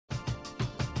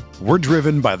We're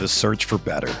driven by the search for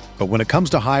better. But when it comes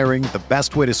to hiring, the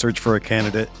best way to search for a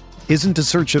candidate isn't to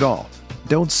search at all.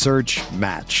 Don't search,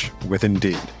 match with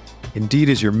Indeed. Indeed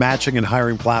is your matching and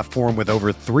hiring platform with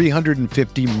over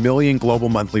 350 million global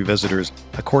monthly visitors,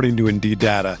 according to Indeed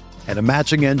data, and a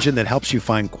matching engine that helps you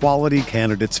find quality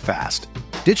candidates fast.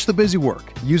 Ditch the busy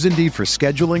work. Use Indeed for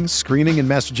scheduling, screening, and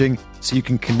messaging so you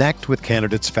can connect with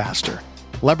candidates faster.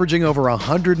 Leveraging over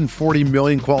 140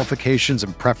 million qualifications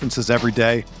and preferences every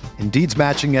day, Indeed's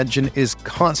matching engine is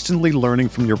constantly learning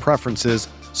from your preferences,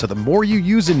 so the more you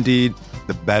use Indeed,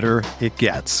 the better it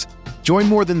gets. Join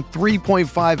more than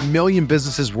 3.5 million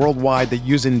businesses worldwide that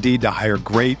use Indeed to hire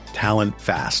great talent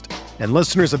fast. And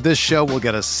listeners of this show will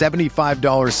get a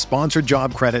 $75 sponsored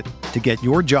job credit to get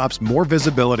your jobs more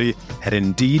visibility at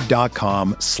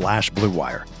Indeed.com/Blue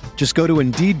Wire. Just go to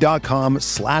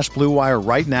Indeed.com/Blue Wire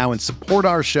right now and support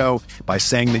our show by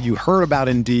saying that you heard about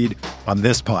Indeed on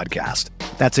this podcast.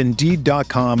 That's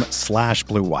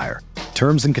Indeed.com/Blue Wire.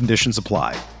 Terms and conditions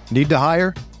apply. Need to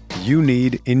hire? You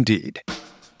need Indeed.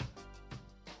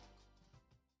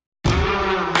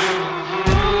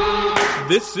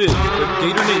 This is the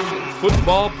Gator Nation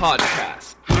Football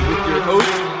Podcast with your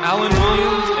hosts, Alan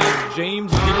Williams and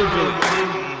James DiVirgilio.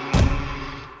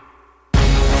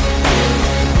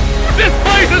 This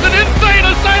place is an insane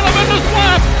asylum in the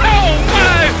swamp! Oh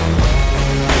my!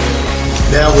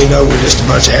 Now we know we're just a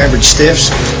bunch of average stiffs.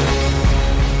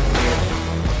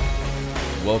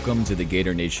 Welcome to the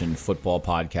Gator Nation Football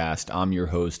Podcast. I'm your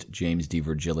host, James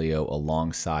DiVirgilio,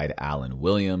 alongside Alan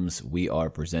Williams. We are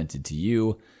presented to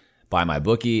you by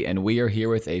MyBookie, and we are here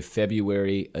with a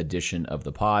February edition of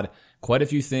the pod. Quite a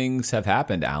few things have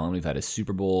happened, Alan. We've had a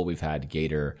Super Bowl, we've had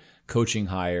Gator coaching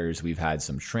hires, we've had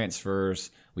some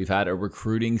transfers, we've had a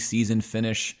recruiting season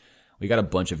finish. We got a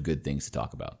bunch of good things to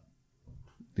talk about.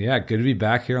 Yeah, good to be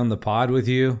back here on the pod with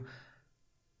you.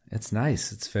 It's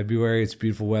nice. It's February. It's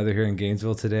beautiful weather here in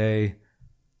Gainesville today.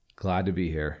 Glad to be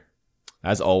here.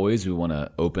 As always, we want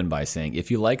to open by saying,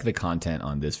 if you like the content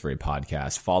on this very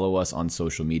podcast, follow us on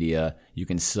social media. You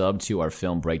can sub to our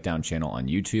film breakdown channel on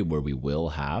YouTube, where we will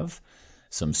have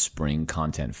some spring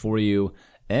content for you.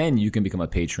 And you can become a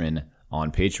patron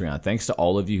on Patreon. Thanks to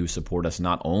all of you who support us,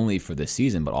 not only for this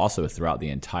season, but also throughout the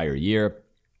entire year.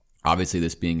 Obviously,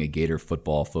 this being a Gator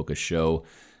football focused show,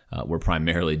 we're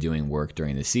primarily doing work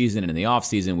during the season. And in the off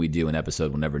season, we do an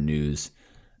episode whenever news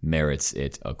merits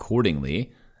it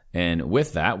accordingly. And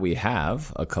with that, we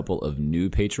have a couple of new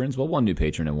patrons. Well, one new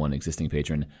patron and one existing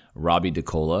patron. Robbie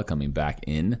DeCola coming back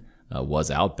in,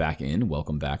 was out, back in.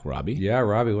 Welcome back, Robbie. Yeah,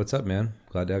 Robbie, what's up, man?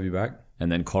 Glad to have you back.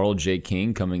 And then Carl J.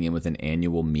 King coming in with an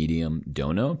annual medium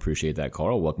dono. Appreciate that,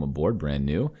 Carl. Welcome aboard, brand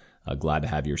new. Glad to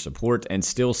have your support. And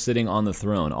still sitting on the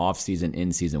throne, off season,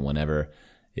 in season, whenever,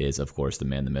 is, of course, the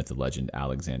man, the myth, the legend,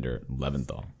 Alexander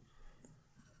Leventhal.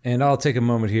 And I'll take a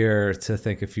moment here to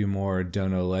thank a few more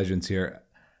dono legends here.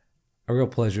 A real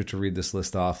pleasure to read this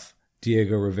list off.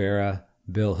 Diego Rivera,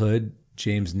 Bill Hood,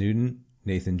 James Newton,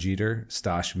 Nathan Jeter,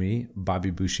 Stash Me, Bobby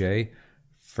Boucher,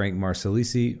 Frank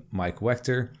Marcellisi, Mike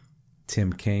Wechter,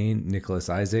 Tim Kane, Nicholas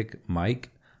Isaac, Mike,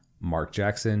 Mark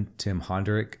Jackson, Tim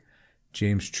Hondrick,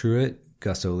 James Truitt,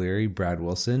 Gus O'Leary, Brad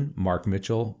Wilson, Mark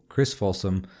Mitchell, Chris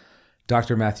Folsom,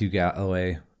 Dr. Matthew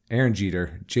Galloway, Aaron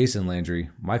Jeter, Jason Landry,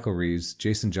 Michael Reeves,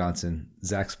 Jason Johnson,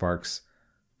 Zach Sparks,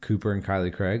 Cooper and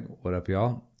Kylie Craig, what up,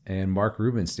 y'all? And Mark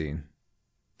Rubenstein.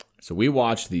 So we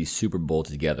watched the Super Bowl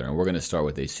together, and we're going to start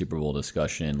with a Super Bowl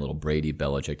discussion, a little Brady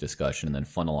Belichick discussion, and then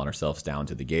funnel on ourselves down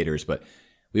to the Gators. But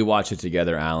we watched it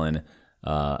together, Alan.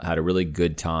 Had a really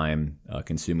good time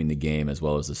consuming the game as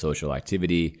well as the social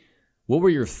activity. What were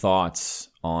your thoughts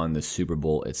on the Super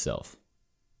Bowl itself?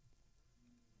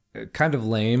 Kind of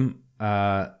lame,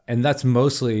 and that's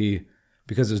mostly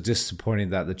because it was disappointing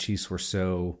that the Chiefs were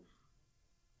so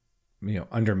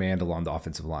undermanned along the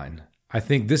offensive line. I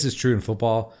think this is true in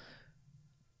football.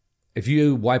 If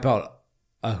you wipe out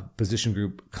a position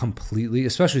group completely,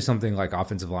 especially something like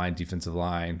offensive line, defensive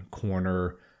line,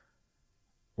 corner,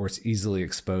 where it's easily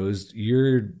exposed,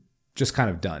 you're just kind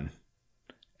of done.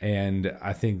 And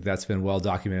I think that's been well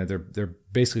documented. They're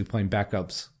basically playing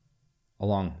backups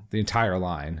along the entire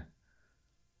line.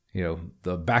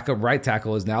 The backup right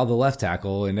tackle is now the left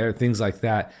tackle, and there are things like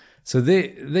that. So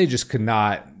they just could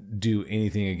not do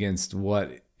anything against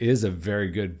what is a very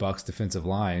good Bucs defensive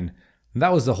line. And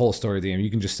that was the whole story of the game.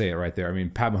 You can just say it right there. I mean,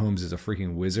 Pat Mahomes is a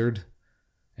freaking wizard.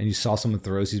 And you saw some of the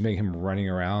throws. He's making him running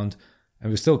around. And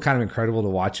it was still kind of incredible to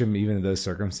watch him, even in those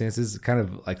circumstances. Kind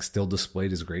of like still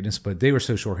displayed his greatness. But they were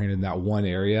so shorthanded in that one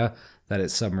area that it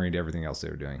submarined everything else they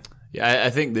were doing. Yeah, I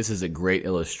think this is a great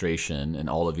illustration. And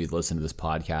all of you listen to this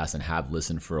podcast and have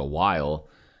listened for a while.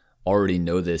 already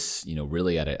know this,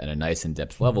 really at a nice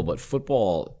in-depth level, but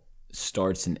football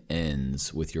starts and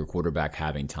ends with your quarterback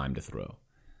having time to throw.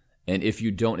 And if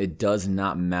you don't, it does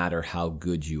not matter how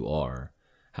good you are,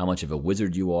 how much of a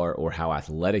wizard you are, or how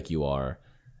athletic you are,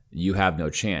 you have no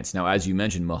chance. Now, as you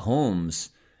mentioned, Mahomes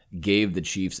gave the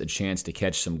Chiefs a chance to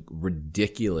catch some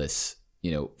ridiculous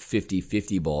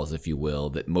 50-50 balls, if you will,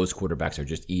 that most quarterbacks are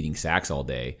just eating sacks all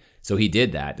day. So he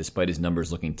did that despite his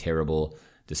numbers looking terrible,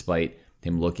 despite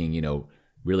him looking,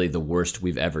 really the worst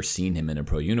we've ever seen him in a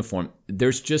pro uniform.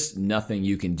 There's just nothing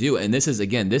you can do. And this is the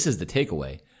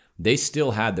takeaway. They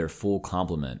still had their full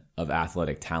complement of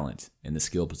athletic talent in the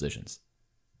skill positions.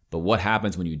 But what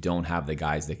happens when you don't have the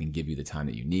guys that can give you the time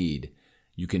that you need?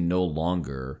 You can no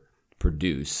longer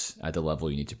produce at the level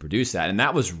you need to produce at. And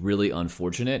that was really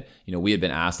unfortunate. We had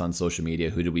been asked on social media,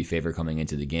 who did we favor coming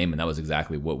into the game? And that was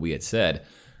exactly what we had said.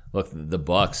 Look, the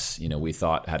Bucs, we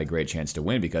thought had a great chance to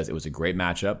win because it was a great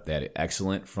matchup. They had an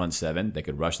excellent front seven. They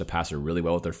could rush the passer really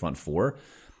well with their front four.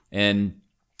 And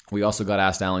we also got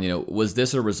asked, Alan, was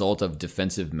this a result of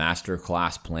defensive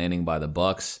masterclass planning by the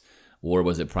Bucs? Or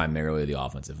was it primarily the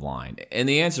offensive line? And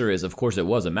the answer is, of course, it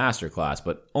was a masterclass,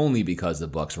 but only because the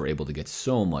Bucs were able to get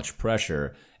so much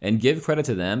pressure. And give credit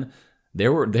to them,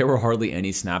 there were hardly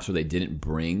any snaps where they didn't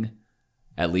bring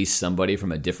at least somebody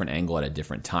from a different angle at a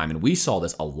different time. And we saw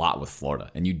this a lot with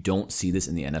Florida, and you don't see this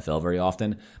in the NFL very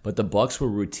often, but the Bucs were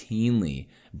routinely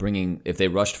bringing, if they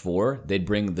rushed four, they'd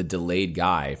bring the delayed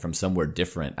guy from somewhere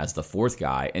different as the fourth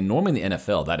guy. And normally in the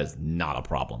NFL, that is not a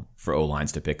problem for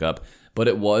O-lines to pick up. But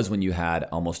it was when you had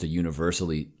almost a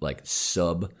universally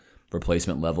sub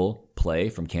replacement level play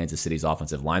from Kansas City's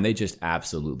offensive line. They just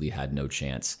absolutely had no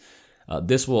chance.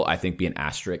 This will, I think, be an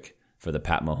asterisk for the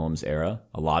Pat Mahomes era.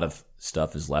 A lot of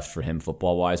stuff is left for him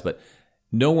football-wise, but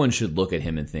no one should look at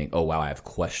him and think, oh, wow, I have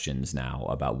questions now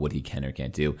about what he can or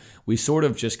can't do. We sort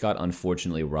of just got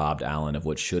unfortunately robbed, Alan, of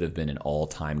what should have been an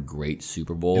all-time great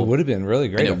Super Bowl. It would have been really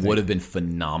great. And it would have been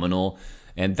phenomenal.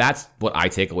 And that's what I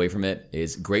take away from it,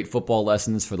 is great football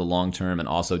lessons for the long term, and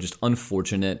also just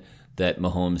unfortunate that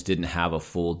Mahomes didn't have a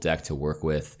full deck to work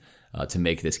with to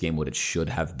make this game what it should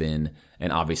have been.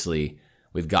 And obviously,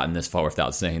 we've gotten this far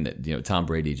without saying that Tom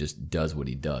Brady just does what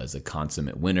he does, a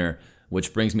consummate winner.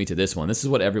 Which brings me to this one. This is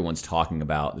what everyone's talking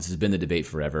about. This has been the debate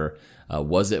forever.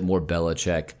 Was it more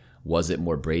Belichick? Was it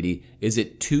more Brady? Is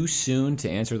it too soon to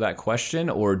answer that question,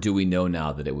 or do we know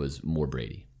now that it was more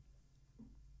Brady?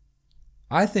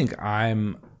 I think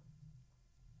I'm,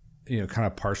 kind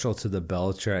of partial to the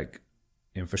Belichick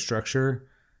infrastructure.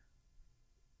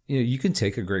 You can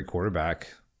take a great quarterback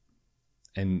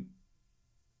and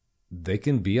they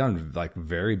can be on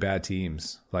very bad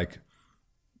teams,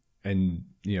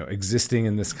 existing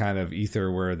in this kind of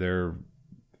ether where they're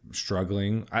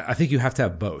struggling. I think you have to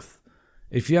have both.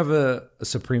 If you have a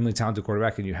supremely talented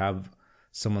quarterback and you have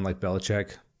someone like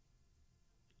Belichick,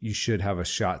 you should have a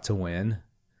shot to win.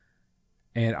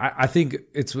 And I think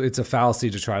it's a fallacy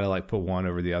to try to put one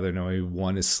over the other. Knowing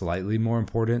one is slightly more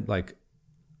important.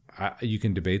 You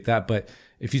can debate that, but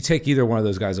if you take either one of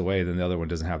those guys away, then the other one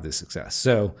doesn't have this success.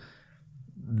 So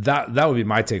that would be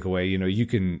my takeaway.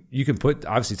 You can put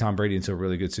obviously Tom Brady into a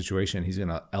really good situation. He's going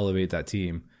to elevate that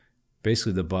team.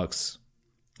 Basically, the Bucs,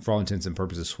 for all intents and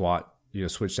purposes,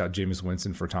 switched out Jameis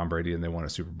Winston for Tom Brady, and they won a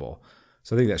Super Bowl.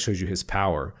 So I think that shows you his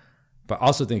power. But I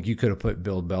also think you could have put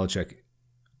Bill Belichick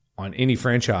on any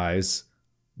franchise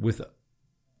with,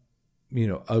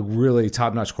 a really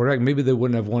top-notch quarterback. Maybe they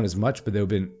wouldn't have won as much, but they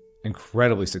would have been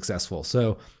incredibly successful.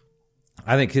 So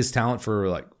I think his talent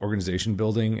for organization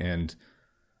building and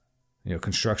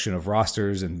construction of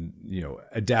rosters and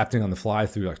adapting on the fly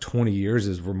through 20 years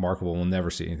is remarkable. We'll never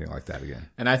see anything like that again.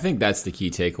 And I think that's the key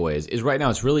takeaway is right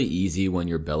now it's really easy when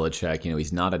you're Belichick.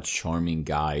 He's not a charming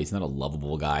guy. He's not a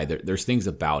lovable guy. There's things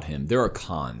about him. There are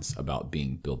cons about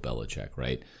being Bill Belichick,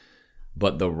 right?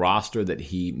 But the roster that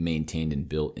he maintained and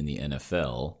built in the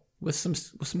NFL with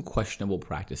some questionable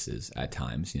practices at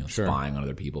times, Sure. Spying on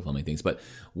other people, filming things. But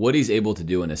what he's able to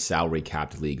do in a salary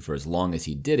capped league for as long as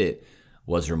he did it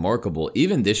was remarkable.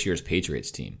 Even this year's Patriots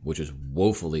team, which is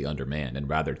woefully undermanned and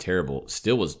rather terrible,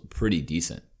 still was pretty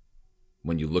decent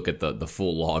when you look at the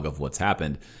full log of what's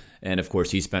happened. And of course,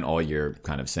 he spent all year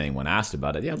kind of saying when asked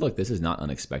about it, yeah, look, this is not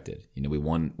unexpected. We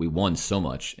won so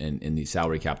much in the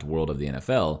salary capped world of the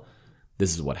NFL.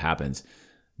 This is what happens.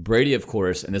 Brady, of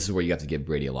course, and this is where you have to give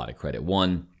Brady a lot of credit.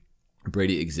 One,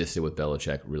 Brady existed with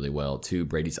Belichick really well. Two,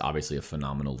 Brady's obviously a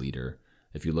phenomenal leader.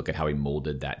 If you look at how he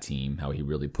molded that team, how he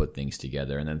really put things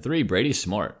together. And then three, Brady's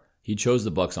smart. He chose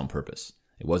the Bucs on purpose.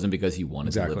 It wasn't because he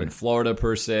wanted to live in Florida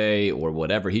per se or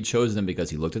whatever. He chose them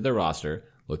because he looked at their roster,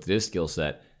 looked at his skill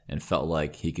set, and felt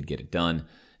like he could get it done.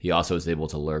 He also is able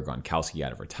to lure Gronkowski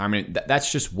out of retirement.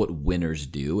 That's just what winners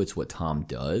do. It's what Tom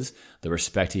does. The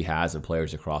respect he has of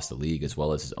players across the league as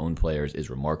well as his own players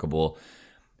is remarkable.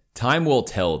 Time will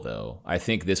tell, though. I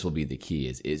think this will be the key,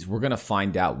 is we're going to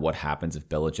find out what happens if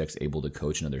Belichick's able to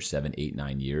coach another 7, 8,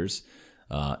 9 years.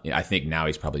 I think now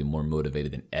he's probably more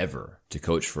motivated than ever to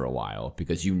coach for a while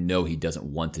because he doesn't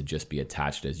want to just be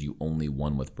attached as you only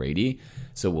won with Brady.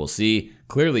 So we'll see.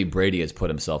 Clearly, Brady has put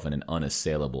himself in an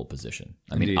unassailable position.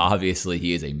 I mean, obviously,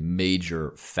 he is a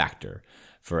major factor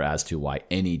as to why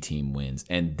any team wins.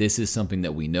 And this is something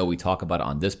that we know. We talk about it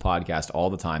on this podcast all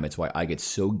the time. It's why I get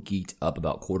so geeked up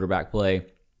about quarterback play.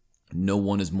 No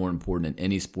one is more important in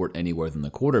any sport anywhere than the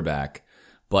quarterback.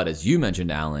 But as you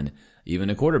mentioned, Alan, even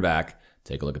a quarterback,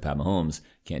 take a look at Pat Mahomes,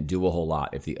 can't do a whole lot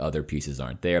if the other pieces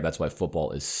aren't there. That's why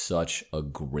football is such a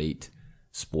great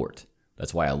sport.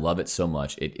 That's why I love it so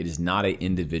much. It is not an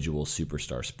individual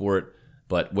superstar sport,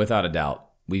 but without a doubt,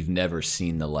 we've never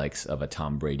seen the likes of a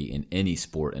Tom Brady in any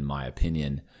sport, in my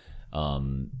opinion.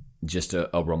 Just a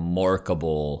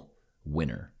remarkable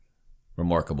winner.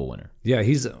 Remarkable winner. Yeah,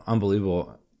 he's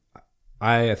unbelievable.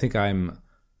 I think I'm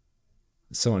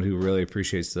someone who really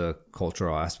appreciates the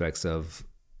cultural aspects of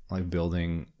like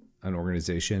building an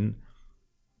organization,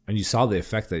 and you saw the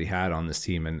effect that he had on this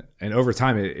team, and over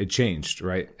time it changed,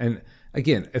 right? And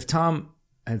again, if Tom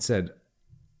had said,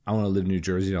 I want to live in New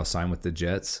Jersey and I'll sign with the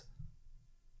Jets,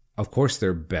 of course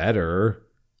they're better.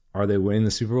 Are they winning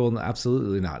the Super Bowl?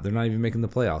 Absolutely not. They're not even making the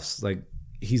playoffs. Like,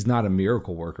 he's not a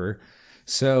miracle worker.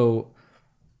 So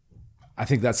I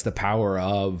think that's the power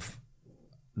of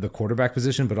the quarterback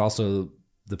position, but also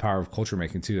the power of culture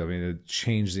making too. I mean, it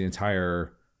changed the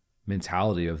entire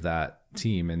mentality of that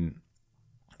team. And,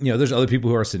 there's other people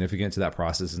who are significant to that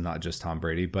process, and not just Tom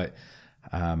Brady, but,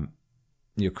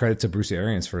 credit to Bruce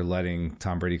Arians for letting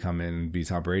Tom Brady come in and be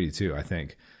Tom Brady too. I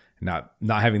think not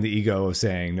having the ego of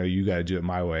saying, no, you got to do it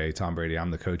my way, Tom Brady,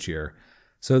 I'm the coach here.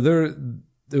 So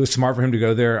it was smart for him to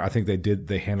go there. I think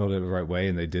they handled it the right way,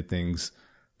 and they did things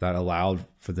that allowed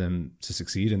for them to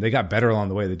succeed, and they got better along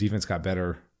the way. The defense got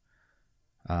better.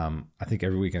 I think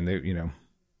every weekend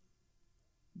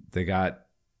they got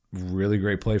really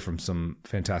great play from some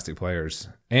fantastic players,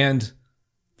 and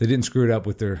they didn't screw it up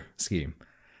with their scheme.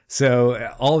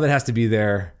 So all of it has to be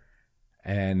there.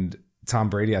 And Tom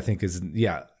Brady, I think,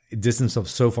 distanced himself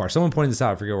so far. Someone pointed this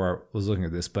out. I forget where I was looking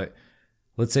at this, but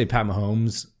let's say Pat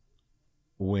Mahomes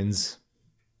wins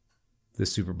the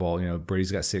Super Bowl.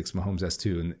 Brady's got 6, Mahomes has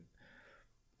 2.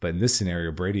 But in this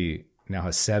scenario, Brady now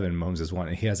has 7, Mahomes has 1,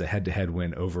 and he has a head-to-head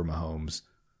win over Mahomes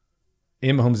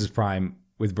in Mahomes' prime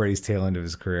with Brady's tail end of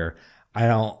his career. I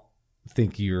don't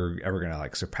think you're ever going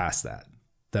to surpass that.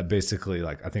 That basically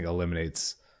I think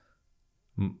eliminates,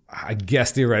 I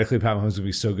guess theoretically Pat Mahomes would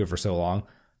be so good for so long,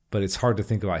 but it's hard to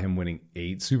think about him winning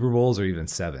 8 Super Bowls or even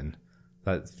 7.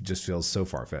 That just feels so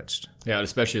far-fetched. Yeah,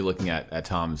 especially looking at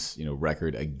Tom's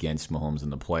record against Mahomes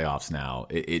in the playoffs now.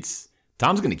 It's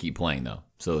Tom's going to keep playing, though.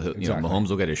 So exactly. Mahomes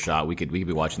will get a shot. We could be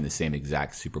watching the same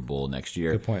exact Super Bowl next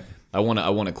year. Good point. I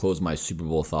want to close my Super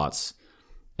Bowl thoughts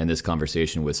and this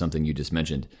conversation with something you just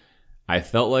mentioned. I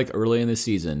felt like early in the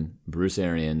season, Bruce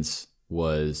Arians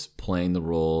was playing the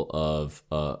role of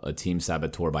a team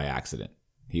saboteur by accident.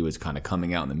 He was kind of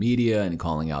coming out in the media and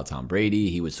calling out Tom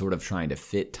Brady. He was sort of trying to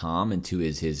fit Tom into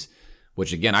his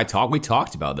which again, we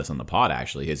talked about this on the pod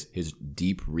actually, his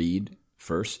deep read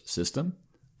first system,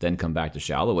 then come back to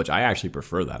shallow, which I actually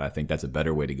prefer that. I think that's a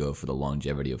better way to go for the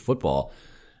longevity of football.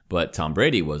 But Tom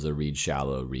Brady was a read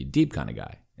shallow, read deep kind of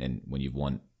guy. And when you've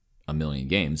won a million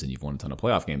games and you've won a ton of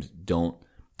playoff games, don't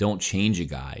change a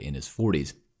guy in his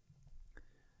 40s.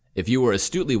 If you were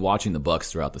astutely watching the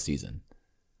Bucs throughout the season,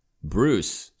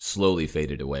 Bruce slowly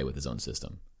faded away with his own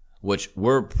system, which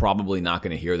we're probably not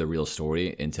going to hear the real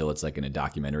story until it's in a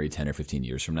documentary 10 or 15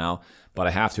 years from now. But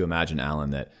I have to imagine,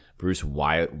 Alan, that Bruce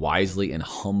wisely and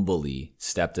humbly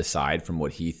stepped aside from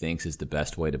what he thinks is the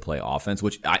best way to play offense,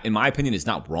 which in my opinion is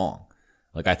not wrong.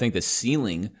 I think the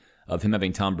ceiling of him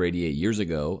having Tom Brady 8 years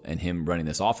ago and him running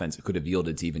this offense could have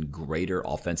yielded to even greater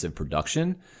offensive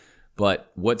production.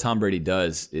 But what Tom Brady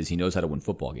does is he knows how to win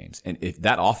football games. And if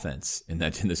that offense in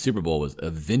the Super Bowl was a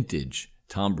vintage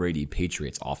Tom Brady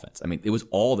Patriots offense, I mean, it was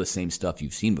all the same stuff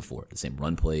you've seen before. The same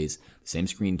run plays, the same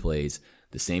screen plays,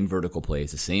 the same vertical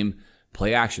plays, the same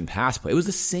play action pass play. It was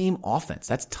the same offense.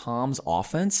 That's Tom's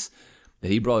offense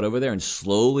that he brought over there, and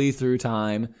slowly through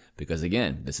time, because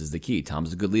again, this is the key.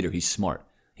 Tom's a good leader. He's smart.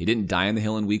 He didn't die on the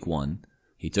hill in week 1.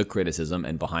 He took criticism,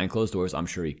 and behind closed doors, I'm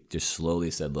sure he just slowly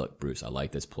said, look, Bruce, I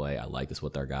like this play. I like this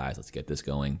with our guys. Let's get this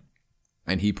going.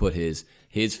 And he put his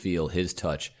feel, his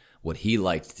touch, what he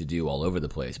liked to do all over the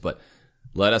place. But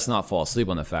let us not fall asleep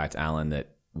on the fact, Alan,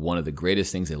 that one of the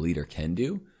greatest things a leader can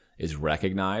do is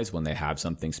recognize when they have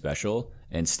something special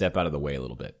and step out of the way a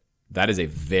little bit. That is a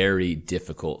very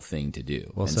difficult thing to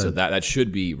do. Well, and so that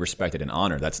should be respected and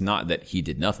honored. That's not that he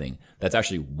did nothing. That's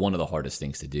actually one of the hardest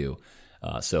things to do.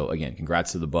 So again,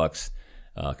 congrats to the Bucs.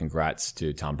 Congrats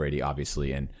to Tom Brady,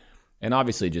 obviously. And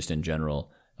obviously just in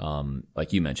general,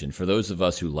 like you mentioned, for those of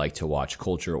us who like to watch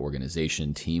culture,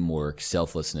 organization, teamwork,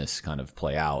 selflessness kind of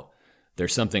play out,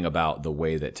 there's something about the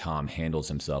way that Tom handles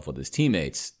himself with his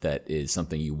teammates that is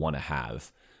something you want to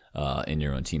have in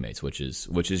your own teammates, which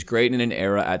is great in an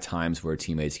era at times where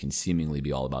teammates can seemingly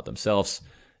be all about themselves.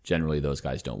 Generally, those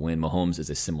guys don't win. Mahomes is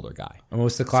a similar guy.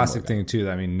 Almost the classic thing, too.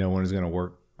 I mean, no one is going to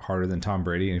work harder than Tom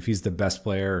Brady. And if he's the best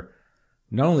player,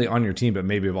 not only on your team, but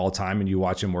maybe of all time, and you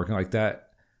watch him working like that,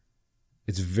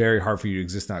 it's very hard for you to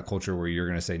exist in that culture where you're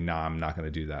going to say, nah, I'm not going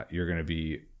to do that. You're going to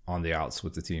be on the outs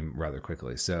with the team rather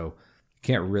quickly. So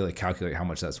can't really calculate how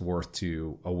much that's worth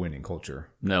to a winning culture.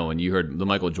 No, and you heard the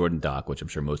Michael Jordan doc, which I'm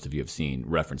sure most of you have seen,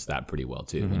 reference that pretty well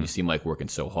too. When you see Mike working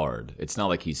so hard, it's not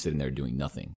like he's sitting there doing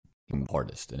nothing. He's the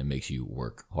hardest, and it makes you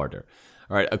work harder.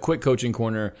 All right, a quick coaching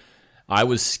corner. I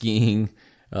was skiing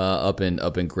up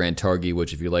in Grand Targhee,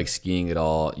 which if you like skiing at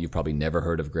all, you've probably never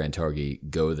heard of Grand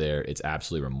Targhee. Go there. It's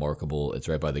absolutely remarkable. It's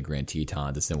right by the Grand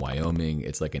Tetons. It's in Wyoming.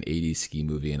 It's like an 80s ski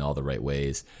movie in all the right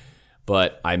ways.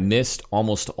 But I missed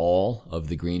almost all of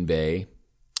the Green Bay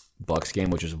Bucs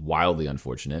game, which is wildly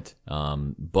unfortunate.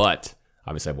 But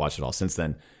obviously I've watched it all since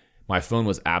then. My phone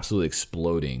was absolutely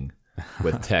exploding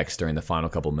with text during the final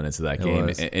couple minutes of that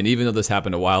game. And even though this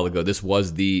happened a while ago, this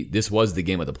was the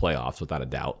game of the playoffs, without a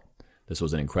doubt. This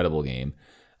was an incredible game.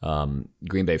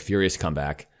 Green Bay furious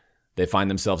comeback. They find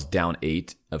themselves down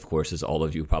 8, of course, as all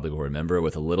of you probably will remember,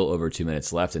 with a little over 2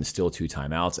 minutes left and still 2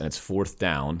 timeouts. And it's 4th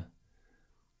down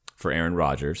for Aaron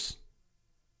Rodgers.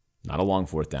 Not a long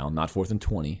 4th down, not 4th and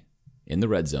 20, in the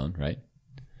red zone, right?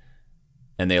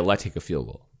 And they elect to kick a field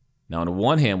goal. Now, on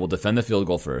one hand, we'll defend the field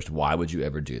goal first. Why would you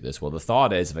ever do this? Well, the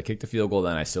thought is, if I kick the field goal,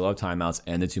 then I still have timeouts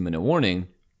and the 2-minute warning,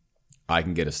 I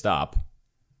can get a stop.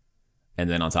 And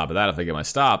then on top of that, if I get my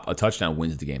stop, a touchdown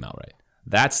wins the game outright.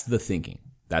 That's the thinking.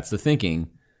 That's the thinking,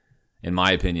 in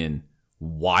my opinion,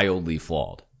 wildly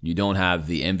flawed. You don't have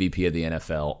the MVP of the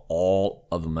NFL, all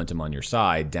of the momentum on your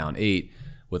side, down 8,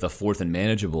 with a 4th and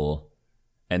manageable,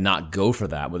 and not go for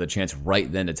that with a chance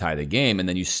right then to tie the game, and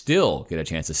then you still get a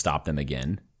chance to stop them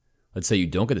again. Let's say you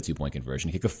don't get a 2-point conversion,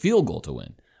 you kick a field goal to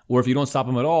win. Or if you don't stop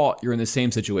them at all, you're in the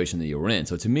same situation that you were in.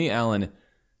 So to me, Alan,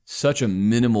 such a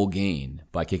minimal gain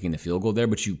by kicking the field goal there,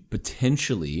 but you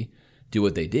potentially do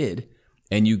what they did,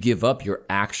 and you give up your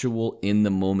actual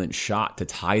in-the-moment shot to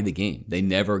tie the game. They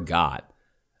never got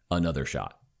another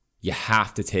shot. You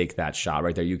have to take that shot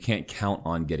right there. You can't count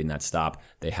on getting that stop.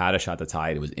 They had a shot to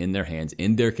tie it. It was in their hands,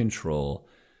 in their control.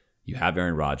 You have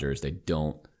Aaron Rodgers. They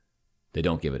don't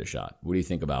give it a shot. What do you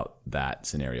think about that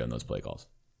scenario and those play calls?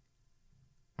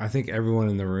 I think everyone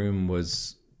in the room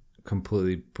was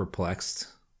completely perplexed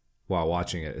while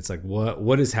watching it. It's like,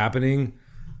 what is happening?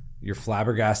 You're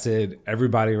flabbergasted.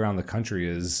 Everybody around the country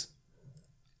is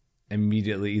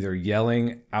immediately either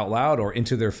yelling out loud or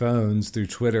into their phones through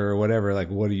Twitter or whatever, like,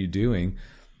 what are you doing?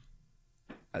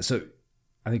 So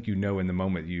I think in the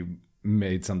moment you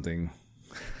made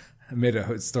a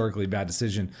historically bad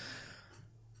decision.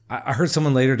 I heard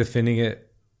someone later defending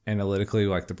it analytically,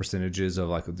 like the percentages of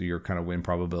like your kind of win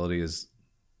probability it's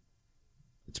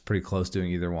pretty close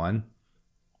doing either one.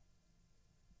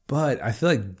 But I feel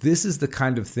like this is the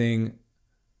kind of thing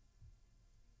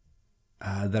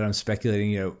that I'm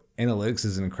speculating. Analytics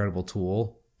is an incredible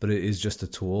tool, but it is just a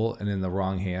tool, and in the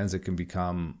wrong hands, it can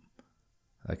become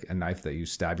like a knife that you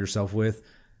stab yourself with.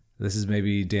 This is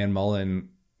maybe Dan Mullen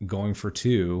going for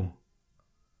 2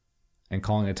 and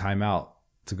calling a timeout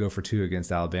to go for 2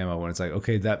 against Alabama when it's like,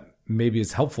 okay, that maybe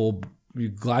it's helpful.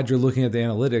 You're glad you're looking at the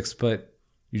analytics, but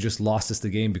you just lost us the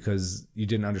game because you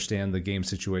didn't understand the game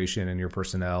situation and your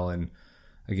personnel. And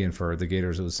again, for the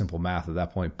Gators, it was simple math at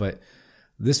that point. But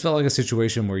this felt like a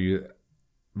situation where you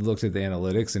looked at the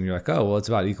analytics and you're like, oh, well, it's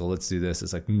about equal. Let's do this.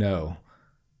 It's like, no.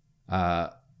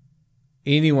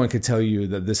 Anyone could tell you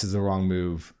that this is the wrong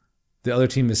move. The other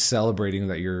team is celebrating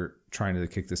that you're trying to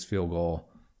kick this field goal.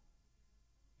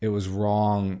 It was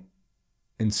wrong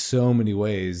in so many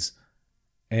ways.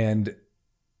 And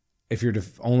if your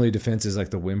only defense is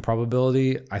like the win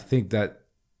probability, I think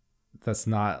that's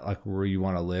not like where you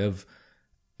want to live.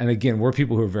 And again, we're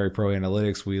people who are very pro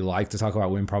analytics. We like to talk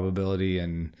about win probability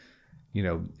and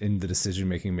in the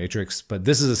decision-making matrix. But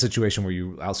this is a situation where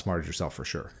you outsmarted yourself for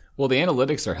sure. Well, the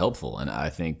analytics are helpful, and I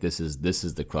think this is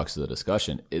the crux of the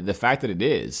discussion. The fact that it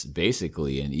is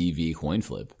basically an EV coin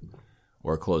flip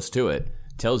or close to it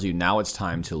tells you now it's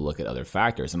time to look at other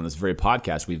factors. And on this very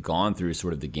podcast, we've gone through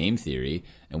sort of the game theory,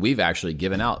 and we've actually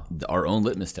given out our own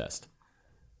litmus test.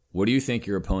 What do you think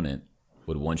your opponent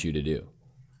would want you to do?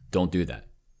 Don't do that.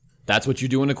 That's what you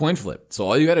do in a coin flip. So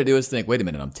all you got to do is think, wait a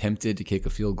minute, I'm tempted to kick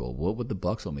a field goal. What would the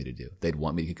Bucs want me to do? They'd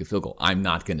want me to kick a field goal. I'm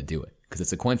not going to do it because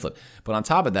it's a coin flip. But on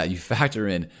top of that, you factor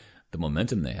in the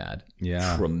momentum they had.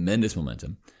 Yeah. Tremendous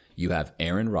momentum. You have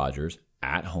Aaron Rodgers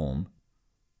at home.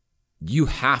 You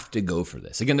have to go for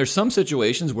this. Again, there's some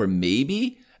situations where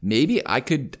maybe I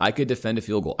could defend a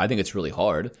field goal. I think it's really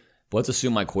hard. But let's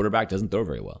assume my quarterback doesn't throw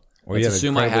very well. Or let's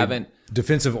assume I haven't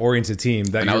defensive-oriented team.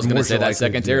 That and I was going to say that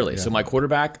secondarily. So my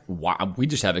quarterback, we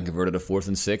just haven't converted a 4th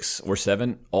and 6 or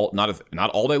 7, not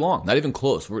all day long, not even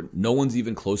close. No one's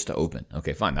even close to open.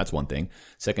 Okay, fine, that's one thing.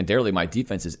 Secondarily, my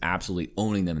defense is absolutely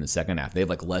owning them in the second half. They have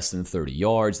like less than 30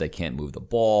 yards. They can't move the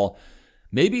ball.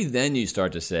 Maybe then you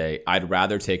start to say, I'd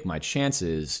rather take my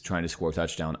chances trying to score a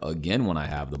touchdown again when I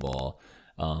have the ball,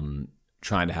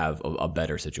 trying to have a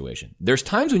better situation. There's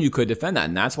times when you could defend that,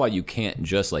 and that's why you can't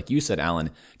just, like you said,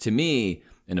 Alan, to me,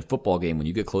 in a football game, when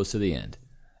you get close to the end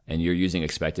and you're using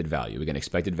expected value, again,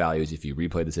 expected value is if you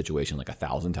replay the situation like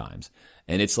 1,000 times,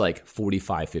 and it's like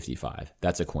 45-55,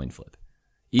 that's a coin flip.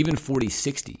 Even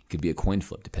 40-60 could be a coin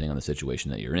flip depending on the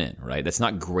situation that you're in, right? That's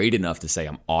not great enough to say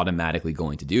I'm automatically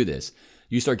going to do this.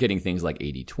 You start getting things like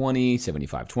 80-20,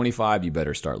 75-25, you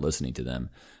better start listening to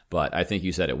them. But I think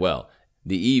you said it well.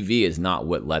 The EV is not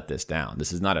what let this down.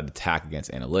 This is not an attack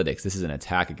against analytics. This is an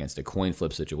attack against a coin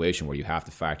flip situation where you have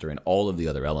to factor in all of the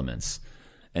other elements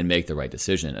and make the right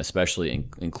decision, especially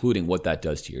including what that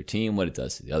does to your team, what it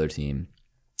does to the other team,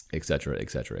 et cetera, et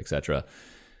cetera, et cetera.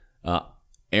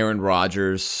 Aaron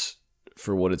Rodgers,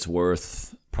 for what it's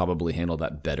worth, probably handled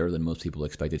that better than most people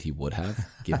expected he would have,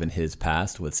 given his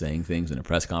past with saying things in a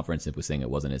press conference, simply saying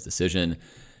it wasn't his decision.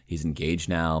 He's engaged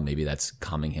now. Maybe that's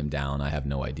calming him down. I have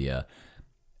no idea.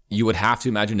 You would have to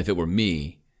imagine if it were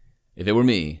me,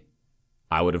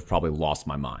 I would have probably lost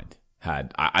my mind.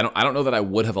 I don't know that I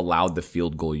would have allowed the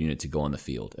field goal unit to go on the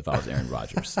field if I was Aaron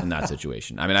Rodgers in that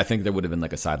situation. I mean, I think there would have been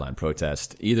like a sideline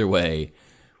protest. Either way,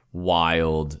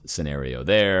 wild scenario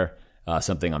there.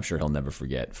 Something I'm sure he'll never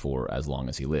forget for as long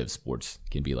as he lives. Sports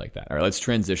can be like that. All right, let's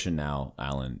transition now,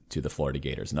 Alan, to the Florida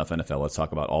Gators. Enough NFL. Let's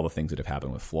talk about all the things that have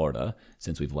happened with Florida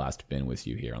since we've last been with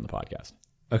you here on the podcast.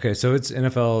 Okay, so it's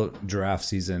NFL draft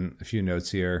season. A few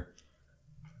notes here.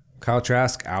 Kyle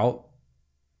Trask out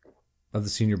of the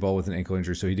Senior Bowl with an ankle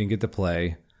injury, so he didn't get to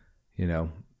play,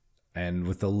 and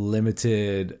with the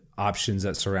limited options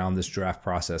that surround this draft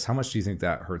process, how much do you think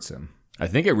that hurts him? I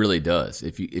think it really does.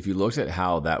 If you looked at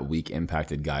how that week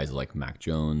impacted guys like Mac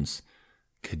Jones,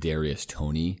 Kadarius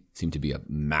Toney seemed to be a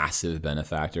massive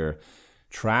benefactor.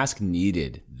 Trask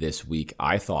needed this week,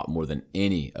 I thought, more than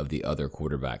any of the other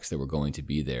quarterbacks that were going to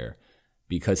be there,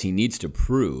 because he needs to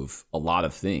prove a lot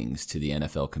of things to the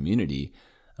NFL community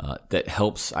that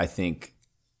helps, I think,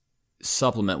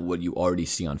 supplement what you already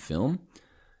see on film.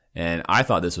 And I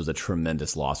thought this was a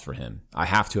tremendous loss for him. I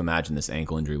have to imagine this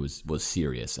ankle injury was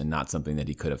serious and not something that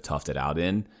he could have toughed it out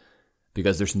in,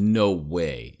 because there's no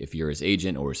way, if you're his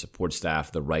agent or his support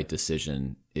staff, the right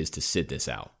decision is to sit this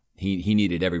out. He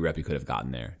needed every rep he could have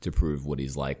gotten there to prove what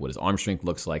he's like, what his arm strength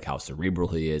looks like, how cerebral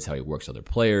he is, how he works with other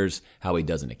players, how he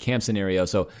does in a camp scenario.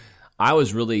 So I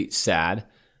was really sad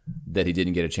that he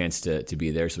didn't get a chance to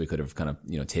be there, so we could have kind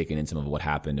of taken in some of what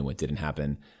happened and what didn't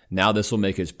happen. Now this will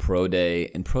make his pro day,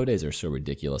 and pro days are so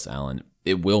ridiculous, Alan.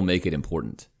 It will make it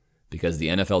important because the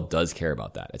NFL does care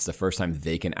about that. It's the first time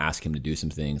they can ask him to do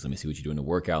some things. Let me see what you do in the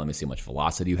workout. Let me see how much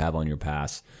velocity you have on your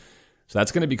pass. So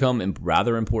that's going to become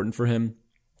rather important for him.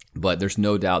 But there's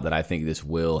no doubt that I think this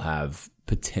will have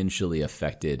potentially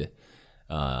affected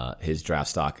his draft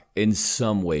stock in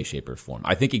some way, shape, or form.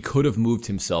 I think he could have moved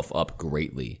himself up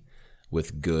greatly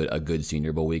with a good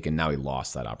Senior Bowl week, and now he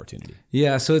lost that opportunity.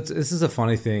 Yeah, so this is a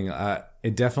funny thing.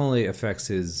 It definitely affects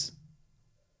his,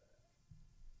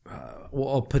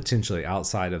 potentially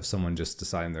outside of someone just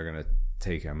deciding they're going to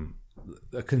take him,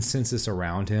 a consensus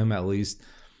around him at least.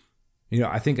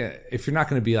 I think if you're not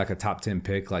going to be like a top 10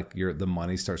 pick, like the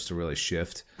money starts to really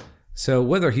shift. So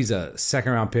whether he's a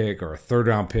second round pick or a third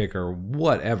round pick or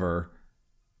whatever,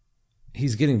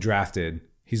 he's getting drafted.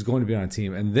 He's going to be on a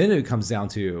team. And then it comes down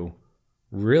to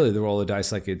really the roll of the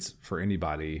dice, like it's for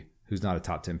anybody who's not a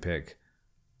top 10 pick.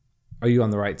 Are you on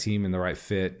the right team and the right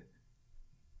fit?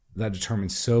 That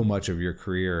determines so much of your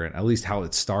career and at least how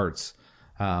it starts.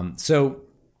 So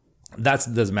that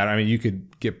doesn't matter. I mean, you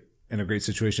could get in a great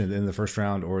situation at the end of the first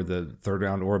round or the third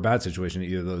round, or a bad situation at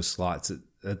either of those slots.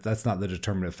 That's not the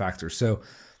determinative factor. So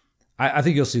I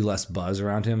think you'll see less buzz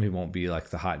around him. He won't be like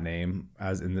the hot name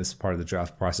as in this part of the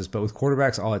draft process. But with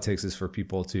quarterbacks, all it takes is for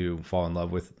people to fall in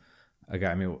love with a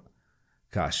guy. I mean,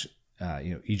 gosh,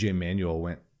 EJ Manuel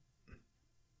went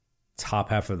top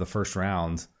half of the first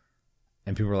round,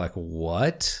 and people were like,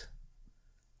 what?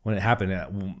 When it happened,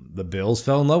 the Bills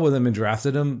fell in love with him and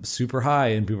drafted him super high,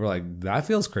 and people were like, that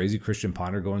feels crazy. Christian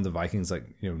Ponder going to the Vikings like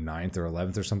 9th or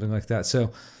 11th or something like that.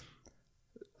 So,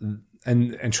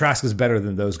 and Trask is better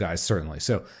than those guys, certainly.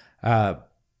 So,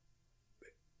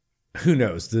 who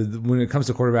knows? When it comes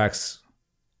to quarterbacks,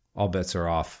 all bets are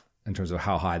off in terms of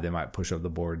how high they might push up the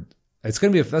board. That's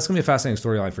gonna be a fascinating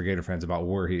storyline for Gator fans about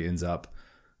where he ends up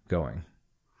going.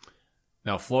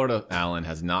 Now, Florida, Allen,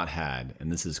 has not had,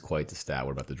 and this is quite the stat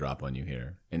we're about to drop on you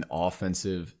here, an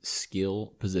offensive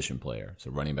skill position player,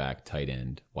 so running back, tight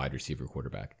end, wide receiver,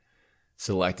 quarterback,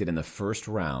 selected in the first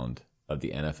round of the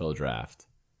NFL draft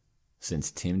since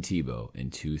Tim Tebow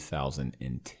in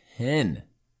 2010.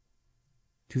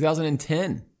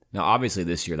 2010. Now, obviously,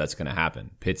 this year that's going to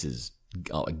happen. Pitts is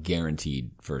a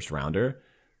guaranteed first rounder,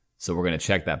 so we're going to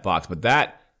check that box. But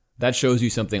that shows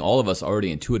you something all of us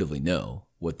already intuitively know.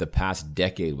 What the past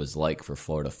decade was like for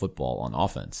Florida football on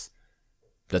offense.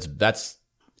 That's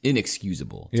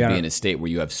inexcusable to be in a state where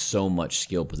you have so much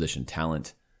skill position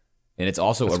talent. And it's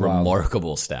also a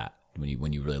remarkable stat when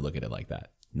you really look at it like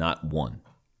that. Not one.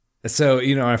 So,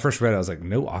 when I first read it, I was like,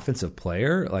 no offensive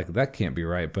player? Like, that can't be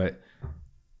right. But,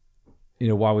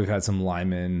 while we've had some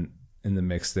linemen in the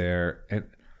mix there, and,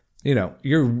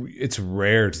 it's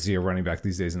rare to see a running back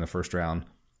these days in the first round.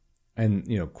 And,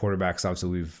 quarterbacks, obviously,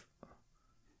 we've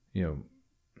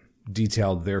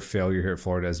detailed their failure here at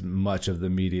Florida as much of the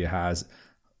media has.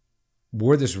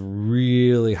 Where this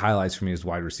really highlights for me is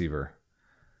wide receiver.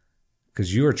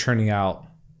 Because you are churning out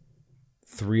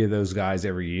 3 of those guys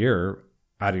every year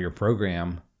out of your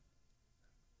program.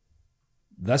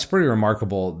 That's pretty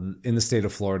remarkable in the state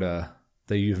of Florida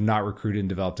that you have not recruited and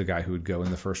developed a guy who would go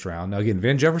in the first round. Now, again,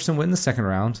 Van Jefferson went in the second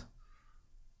round.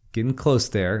 Getting close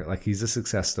there. Like, he's a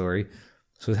success story.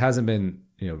 So it hasn't been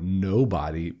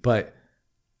nobody, but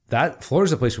that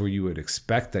Florida's a place where you would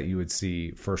expect that you would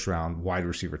see first round wide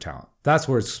receiver talent. That's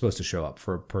where it's supposed to show up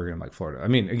for a program like Florida. I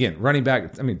mean, again, running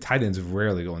back, tight ends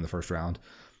rarely go in the first round.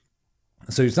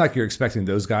 So it's not like you're expecting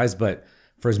those guys, but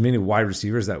for as many wide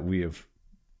receivers that we have,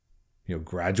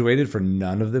 graduated, for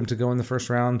none of them to go in the first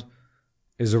round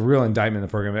is a real indictment in the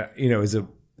program. Is it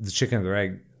the chicken or the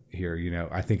egg here?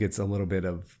 I think it's a little bit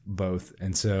of both.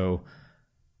 And so,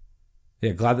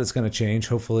 yeah, glad that's going to change.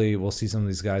 Hopefully we'll see some of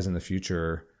these guys in the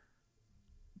future,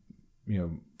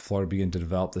 Florida begin to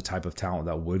develop the type of talent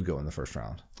that would go in the first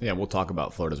round. Yeah, we'll talk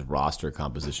about Florida's roster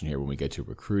composition here when we get to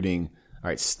recruiting. All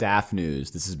right, staff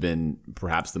news. This has been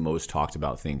perhaps the most talked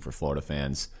about thing for Florida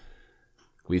fans.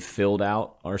 We've filled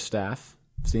out our staff,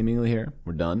 seemingly here.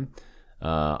 We're done.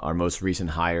 Our most recent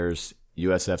hires,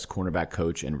 USF's cornerback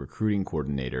coach and recruiting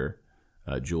coordinator,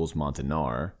 Jules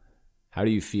Montanar. How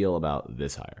do you feel about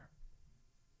this hire?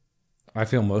 I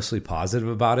feel mostly positive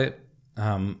about it.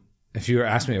 If you were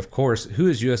asking me, of course, who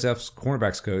is USF's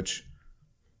cornerbacks coach,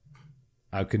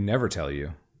 I could never tell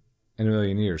you in a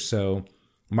million years. So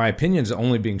my opinion is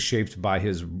only being shaped by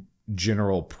his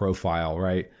general profile,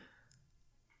 right?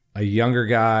 A younger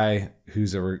guy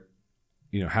who's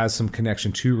has some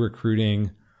connection to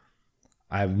recruiting.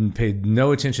 I've paid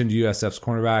no attention to USF's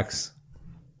cornerbacks,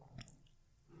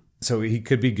 so he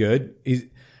could be good.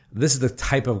 This is the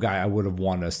type of guy I would have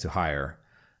wanted us to hire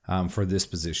for this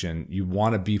position. You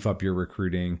want to beef up your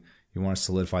recruiting. You want to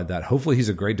solidify that. Hopefully he's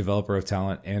a great developer of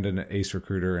talent and an ace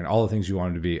recruiter and all the things you want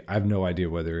him to be. I have no idea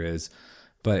whether it is,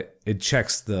 but it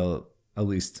checks the at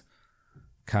least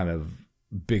kind of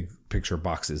big picture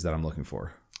boxes that I'm looking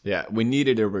for. Yeah, we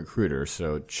needed a recruiter,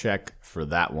 so check for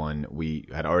that one. We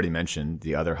had already mentioned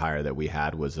the other hire that we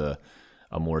had was a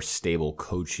more stable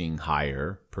coaching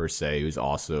hire, per se, who's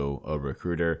also a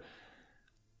recruiter.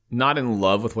 Not in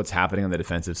love with what's happening on the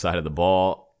defensive side of the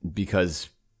ball, because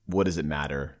what does it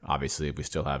matter, obviously, if we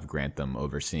still have Grantham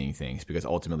overseeing things? Because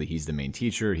ultimately he's the main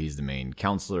teacher, he's the main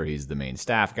counselor, he's the main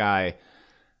staff guy.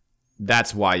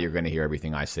 That's why you're going to hear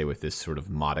everything I say with this sort of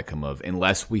modicum of,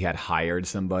 unless we had hired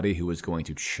somebody who was going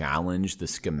to challenge the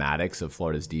schematics of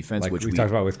Florida's defense, like which we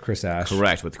talked about with Chris Ash.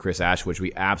 Correct, with Chris Ash, which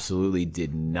we absolutely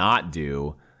did not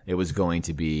do. It was going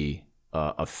to be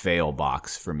a fail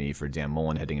box for me for Dan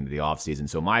Mullen heading into the offseason.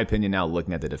 So my opinion now,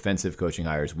 looking at the defensive coaching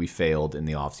hires, we failed in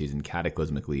the offseason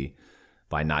cataclysmically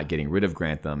by not getting rid of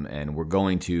Grantham. And we're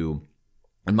going to,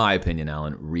 in my opinion,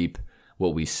 Alan, reap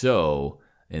what we sow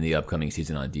in the upcoming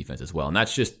season on defense as well. And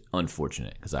that's just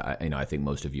unfortunate because I think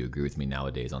most of you agree with me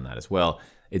nowadays on that as well.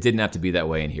 It didn't have to be that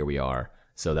way, and here we are.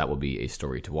 So that will be a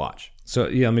story to watch. So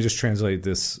yeah, let me just translate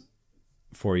this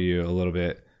for you a little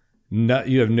bit.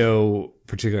 You have no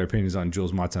particular opinions on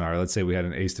Jules Montanaro. Let's say we had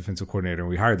an ace defensive coordinator and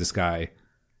we hired this guy.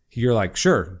 You're like,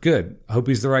 sure, good. I hope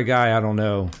he's the right guy. I don't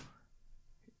know.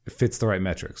 It fits the right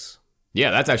metrics.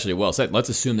 Yeah, that's actually well said. Let's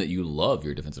assume that you love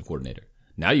your defensive coordinator.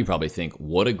 Now you probably think,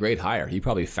 what a great hire. He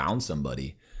probably found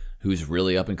somebody who's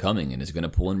really up and coming and is going to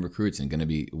pull in recruits and going to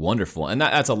be wonderful. And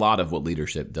that's a lot of what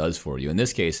leadership does for you. In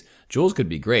this case, Jules could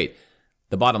be great.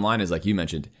 The bottom line is, like you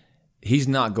mentioned, he's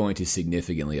not going to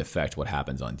significantly affect what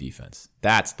happens on defense.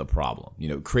 That's the problem.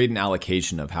 Create an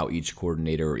allocation of how each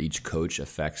coordinator or each coach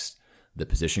affects the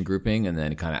position grouping and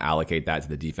then kind of allocate that to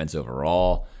the defense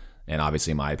overall. And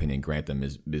obviously, in my opinion, Grantham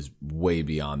is way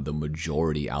beyond the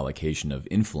majority allocation of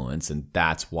influence. And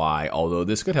that's why, although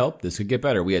this could help, this could get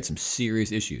better, we had some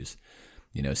serious issues,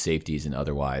 safeties and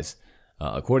otherwise.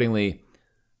 Accordingly,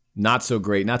 not so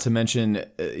great. Not to mention,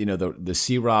 the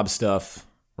C-Rob stuff,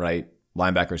 right?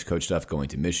 Linebackers coach stuff going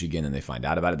to Michigan and they find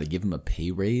out about it. They give him a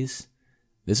pay raise.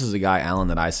 This is a guy, Allen,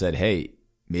 that I said, hey,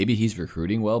 maybe he's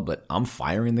recruiting well, but I'm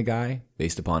firing the guy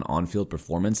based upon on-field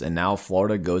performance. And now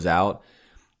Florida goes out,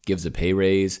 gives a pay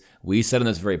raise. We said on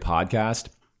this very podcast,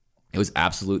 it was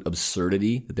absolute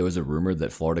absurdity that there was a rumor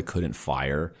that Florida couldn't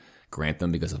fire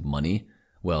Grantham because of money.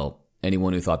 Well,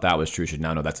 anyone who thought that was true should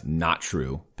now know that's not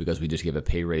true because we just gave a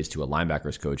pay raise to a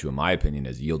linebackers coach who, in my opinion,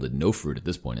 has yielded no fruit at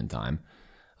this point in time.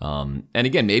 And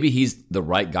again, maybe he's the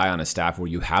right guy on a staff where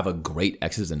you have a great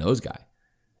X's and O's guy.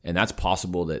 And that's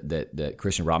possible that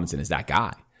Christian Robinson is that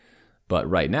guy. But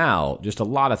right now, just a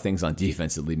lot of things on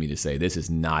defense that lead me to say this is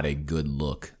not a good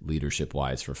look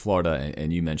leadership-wise for Florida.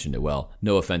 And you mentioned it well.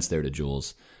 No offense there to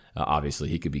Jules. Obviously,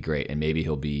 he could be great. And maybe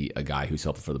he'll be a guy who's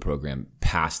helpful for the program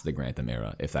past the Grantham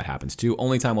era, if that happens too.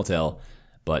 Only time will tell,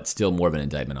 but still more of an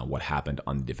indictment on what happened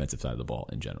on the defensive side of the ball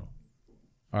in general.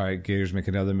 All right, Gators make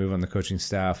another move on the coaching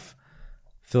staff.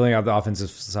 Filling out the offensive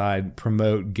side,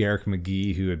 promote Garrick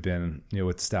McGee, who had been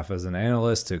with the staff as an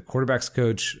analyst, to quarterbacks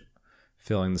coach,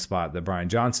 filling the spot that Brian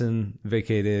Johnson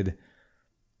vacated.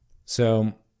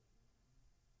 So,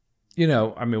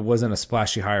 it wasn't a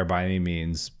splashy hire by any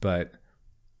means, but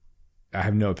I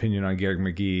have no opinion on Garrick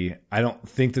McGee. I don't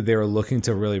think that they were looking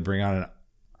to really bring on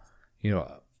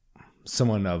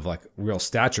someone of like real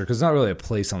stature because there's not really a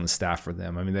place on the staff for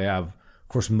them. I mean, they have, of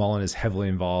course, Mullen is heavily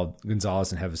involved.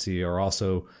 Gonzalez and Hevesy are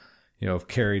also,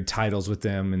 carried titles with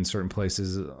them in certain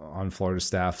places on Florida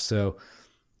staff. So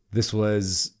this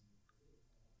was,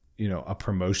 a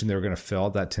promotion they were going to fill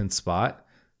at that 10th spot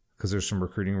because there's some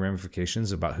recruiting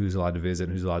ramifications about who's allowed to visit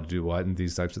and who's allowed to do what and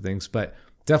these types of things, but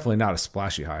definitely not a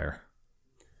splashy hire.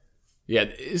 Yeah,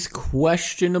 it's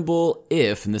questionable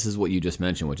if, and this is what you just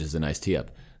mentioned, which is a nice tee up,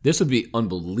 this would be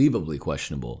unbelievably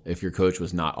questionable if your coach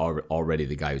was not already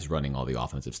the guy who's running all the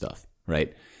offensive stuff,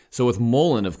 right? So with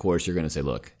Mullen, of course, you're going to say,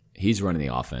 look, he's running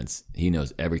the offense. He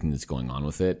knows everything that's going on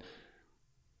with it.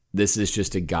 This is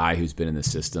just a guy who's been in the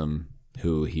system,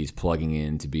 who he's plugging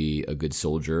in to be a good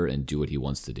soldier and do what he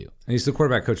wants to do. And he's the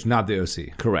quarterback coach, not the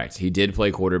OC. Correct. He did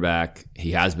play quarterback.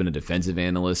 He has been a defensive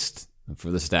analyst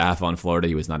for the staff on Florida.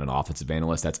 He was not an offensive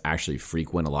analyst. That's actually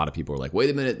frequent. A lot of people are like, wait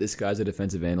a minute, this guy's a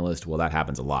defensive analyst. Well, that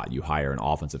happens a lot. You hire an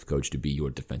offensive coach to be your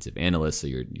defensive analyst, so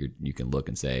you can look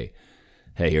and say,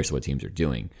 hey, here's what teams are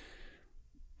doing.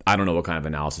 I don't know what kind of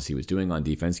analysis he was doing on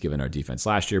defense, given our defense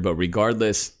last year. But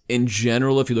regardless, in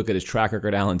general, if you look at his track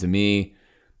record, Allen, to me,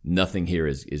 nothing here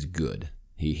is good.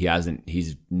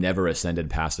 He's never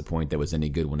ascended past the point that was any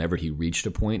good. Whenever he reached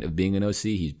a point of being an OC,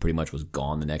 he pretty much was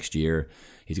gone the next year.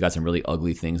 He's got some really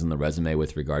ugly things on the resume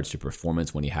with regards to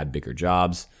performance when he had bigger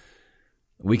jobs.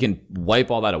 We can wipe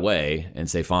all that away and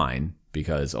say fine,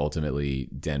 because ultimately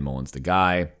Dan Mullen's the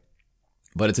guy.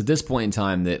 But it's at this point in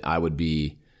time that I would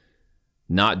be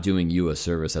not doing you a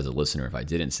service as a listener if I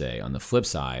didn't say, on the flip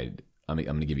side, I'm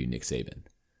going to give you Nick Saban,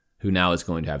 who now is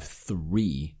going to have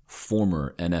 3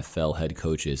 former NFL head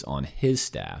coaches on his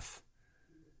staff.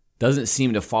 Doesn't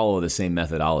seem to follow the same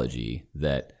methodology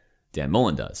that Dan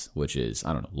Mullen does, which is,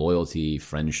 loyalty,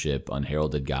 friendship,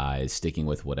 unheralded guys, sticking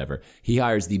with whatever. He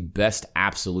hires the best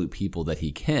absolute people that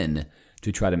he can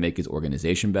to try to make his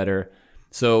organization better.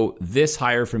 So this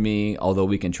hire for me, although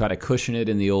we can try to cushion it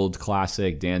in the old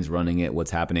classic, Dan's running it,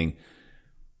 what's happening,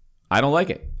 I don't like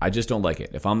it. I just don't like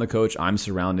it. If I'm the coach, I'm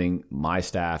surrounding my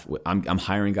staff. I'm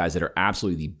hiring guys that are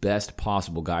absolutely the best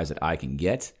possible guys that I can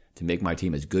get to make my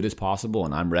team as good as possible.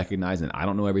 And I'm recognizing I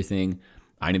don't know everything.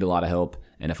 I need a lot of help.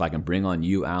 And if I can bring on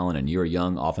you, Allen, and you're a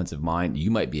young offensive mind,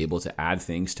 you might be able to add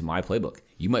things to my playbook.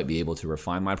 You might be able to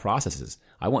refine my processes.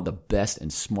 I want the best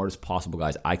and smartest possible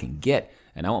guys I can get.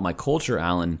 And I want my culture,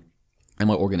 Allen, and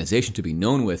my organization to be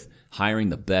known with hiring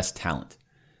the best talent.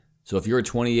 So if you're a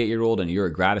 28-year-old and you're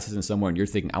a grad assistant somewhere and you're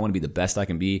thinking, I want to be the best I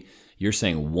can be, you're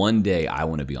saying one day I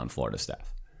want to be on Florida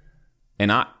staff.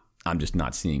 And I'm just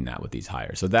not seeing that with these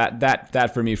hires. So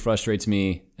that for me frustrates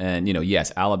me. And,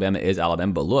 yes, Alabama is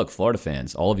Alabama. But look, Florida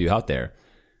fans, all of you out there,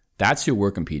 that's who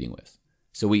we're competing with.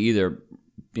 So we either,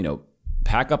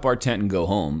 pack up our tent and go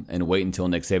home and wait until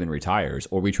Nick Saban retires,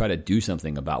 or we try to do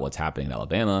something about what's happening in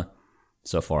Alabama.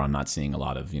 So far, I'm not seeing a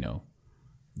lot of,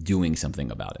 doing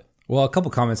something about it. Well, a couple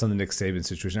comments on the Nick Saban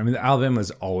situation. I mean, Alabama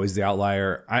is always the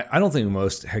outlier. I don't think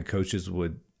most head coaches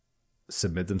would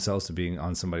submit themselves to being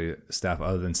on somebody's staff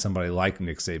other than somebody like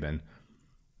Nick Saban.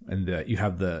 And you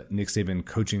have the Nick Saban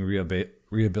coaching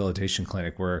rehabilitation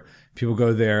clinic where people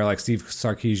go there like Steve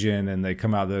Sarkisian and they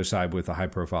come out the other side with a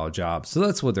high-profile job. So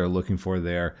that's what they're looking for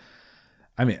there.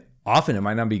 I mean, often it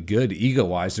might not be good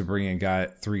ego-wise to bring in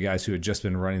three guys who had just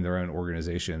been running their own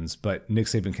organizations, but Nick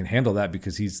Saban can handle that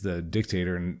because he's the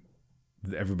dictator and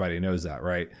everybody knows that,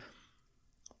 right?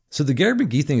 So the Garrett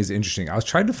McGee thing is interesting. I was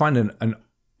trying to find an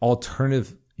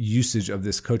alternative usage of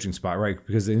this coaching spot, right?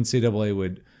 Because the NCAA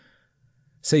would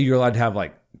say you're allowed to have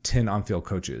like 10 on-field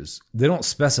coaches. They don't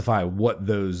specify what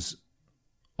those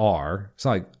are. It's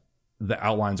not like the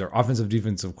outlines are offensive,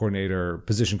 defensive coordinator,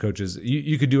 position coaches.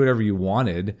 You could do whatever you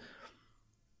wanted.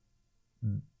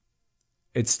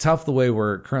 It's tough the way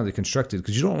we're currently constructed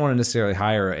because you don't want to necessarily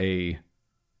hire a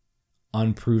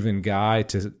unproven guy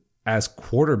as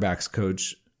quarterbacks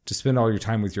coach to spend all your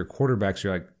time with your quarterbacks.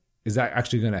 You're like, is that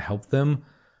actually going to help them?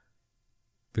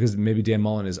 Because maybe Dan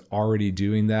Mullen is already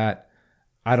doing that.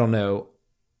 I don't know.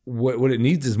 What it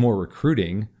needs is more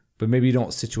recruiting, but maybe you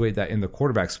don't situate that in the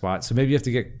quarterback spot. So maybe you have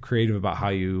to get creative about how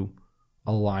you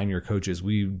align your coaches.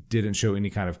 We didn't show any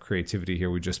kind of creativity here.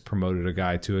 We just promoted a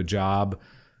guy to a job.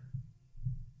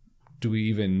 Do we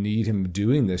even need him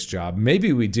doing this job?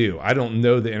 Maybe we do. I don't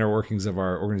know the inner workings of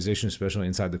our organization, especially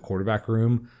inside the quarterback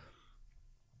room.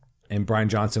 And Brian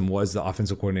Johnson was the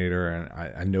offensive coordinator, and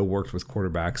I know worked with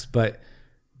quarterbacks. But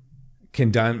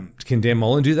can Dan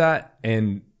Mullen do that?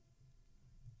 And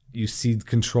you cede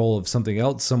control of something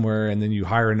else somewhere, and then you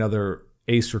hire another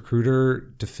ace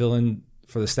recruiter to fill in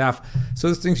for the staff. So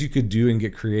there's things you could do and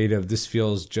get creative. This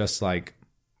feels just like,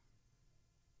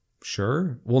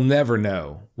 sure, we'll never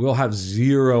know. We'll have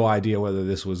zero idea whether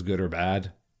this was good or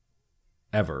bad,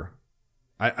 ever.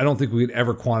 I don't think we could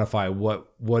ever quantify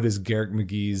what is Garrett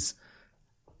McGee's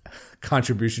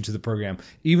contribution to the program,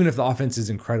 even if the offense is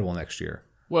incredible next year.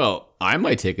 Well, I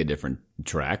might take a different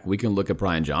track. We can look at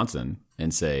Brian Johnson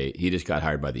and say he just got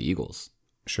hired by the Eagles.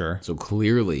 Sure. So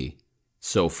clearly,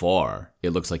 so far, it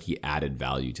looks like he added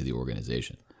value to the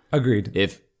organization. Agreed.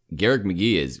 If Garrett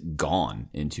McGee is gone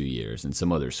in 2 years in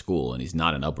some other school and he's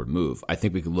not an upward move, I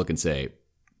think we could look and say,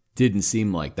 didn't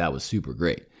seem like that was super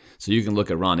great. So you can look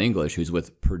at Ron English, who's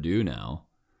with Purdue now.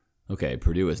 Okay,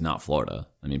 Purdue is not Florida.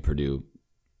 I mean, Purdue,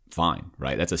 fine,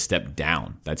 right? That's a step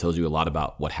down. That tells you a lot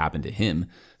about what happened to him.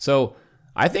 So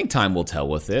I think time will tell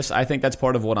with this. I think that's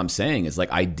part of what I'm saying is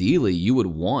like ideally you would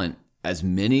want as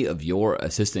many of your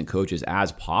assistant coaches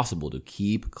as possible to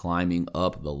keep climbing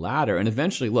up the ladder. And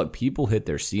eventually, look, people hit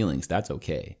their ceilings. That's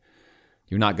okay.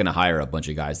 You're not going to hire a bunch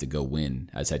of guys to go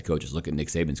win as head coaches. Look at Nick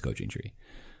Saban's coaching tree.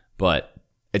 But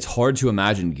it's hard to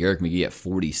imagine Garrett McGee at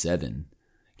 47,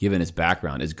 given his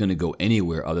background, is going to go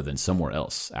anywhere other than somewhere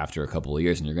else after a couple of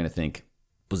years. And you're going to think,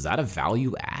 was that a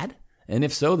value add? And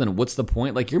if so, then what's the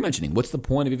point? Like you're mentioning, what's the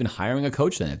point of even hiring a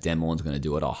coach then if Dan Mullen's going to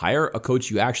do it all? Hire a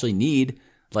coach you actually need.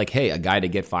 Like, hey, a guy to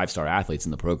get 5-star athletes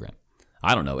in the program.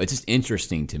 I don't know. It's just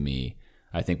interesting to me,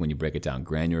 I think, when you break it down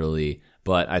granularly.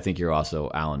 But I think you're also,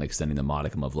 Alan, extending the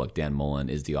modicum of, look, Dan Mullen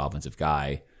is the offensive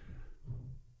guy.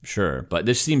 Sure. But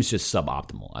this seems just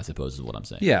suboptimal, I suppose, is what I'm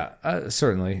saying. Yeah,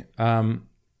 certainly. I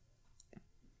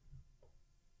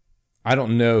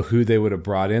don't know who they would have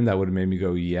brought in that would have made me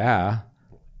go, yeah.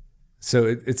 So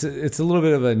it's a little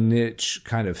bit of a niche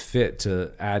kind of fit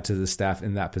to add to the staff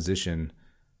in that position,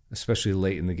 especially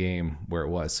late in the game where it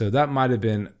was. So that might have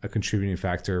been a contributing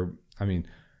factor. I mean,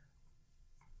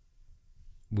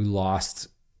 we lost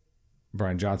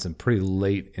Brian Johnson pretty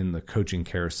late in the coaching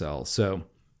carousel. So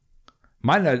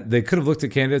they could have looked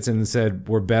at candidates and said,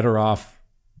 we're better off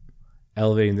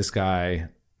elevating this guy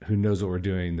who knows what we're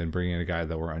doing than bringing in a guy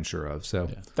that we're unsure of. So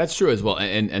yeah, that's true as well.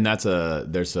 And that's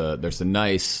there's a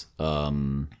nice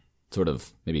sort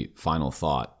of maybe final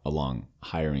thought along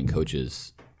hiring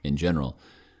coaches in general.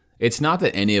 It's not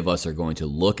that any of us are going to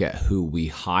look at who we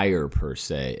hire per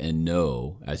se and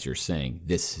know, as you're saying,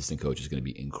 this assistant coach is going to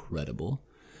be incredible.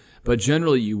 But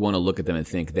generally, you want to look at them and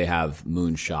think they have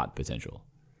moonshot potential.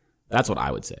 That's what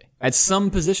I would say. At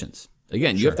some positions.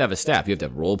 Again, you have to have a staff. You have to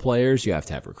have role players. You have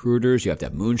to have recruiters. You have to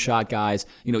have moonshot guys.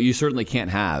 You certainly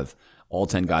can't have all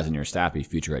 10 guys on your staff be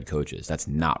future head coaches. That's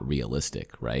not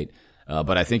realistic, right?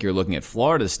 But I think you're looking at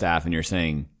Florida's staff and you're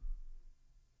saying,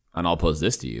 and I'll pose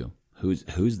this to you, who's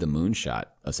the moonshot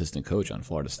assistant coach on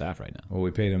Florida's staff right now? Well, we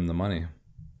paid him the money.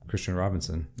 Christian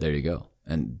Robinson. There you go.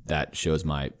 And that shows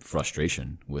my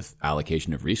frustration with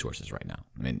allocation of resources right now.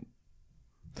 I mean,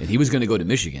 and he was going to go to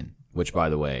Michigan, which, by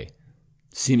the way,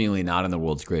 seemingly not in the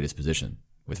world's greatest position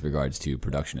with regards to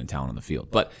production and talent on the field.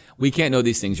 But we can't know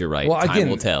these things. You're right. Well, Time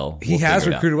will tell. He has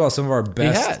recruited well. Some of our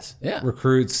best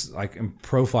recruits, like in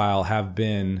profile, have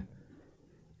been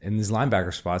in these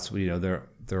linebacker spots.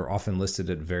 They're often listed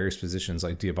at various positions,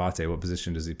 like Diabate. What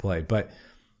position does he play? But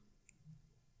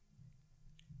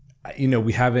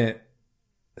we haven't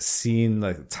seen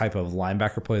the type of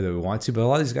linebacker play that we want to. But a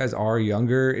lot of these guys are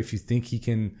younger. If you think he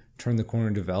can turn the corner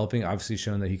in developing, obviously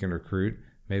shown that he can recruit.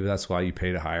 Maybe that's why you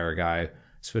pay to hire a guy,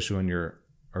 especially when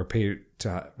or pay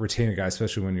to retain a guy,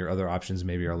 especially when your other options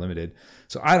maybe are limited.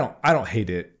 So I don't hate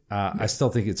it. I still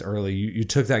think it's early. You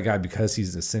took that guy because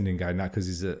he's an ascending guy, not because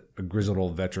he's a grizzled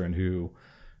old veteran who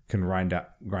can grind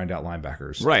out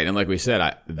linebackers. Right. And like we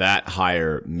said, that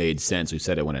hire made sense. We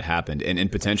said it when it happened.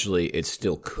 And potentially it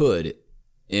still could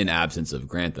in absence of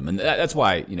Grantham. And that's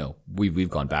why, we've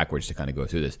gone backwards to kind of go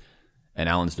through this. And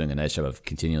Alan's doing a nice job of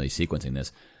continually sequencing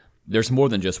this. There's more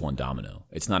than just one domino.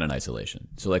 It's not in isolation.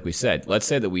 So like we said, let's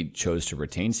say that we chose to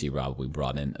retain C-Rob. We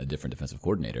brought in a different defensive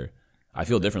coordinator. I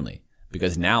feel differently.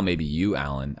 Because now maybe you,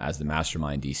 Alan, as the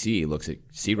mastermind DC, looks at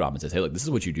C-Rob and says, hey, look, this is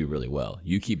what you do really well.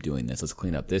 You keep doing this. Let's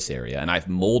clean up this area. And I've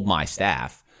molded my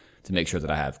staff to make sure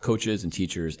that I have coaches and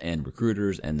teachers and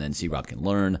recruiters, and then C-Rob can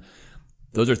learn.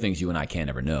 Those are things you and I can't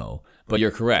ever know. But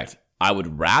you're correct. I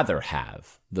would rather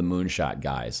have the moonshot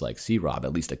guys like C-Rob,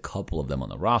 at least a couple of them on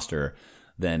the roster,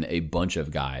 than a bunch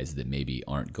of guys that maybe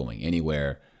aren't going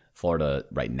anywhere. Florida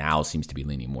right now seems to be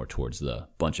leaning more towards the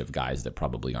bunch of guys that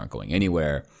probably aren't going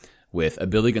anywhere. With a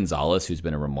Billy Gonzalez, who's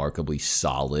been a remarkably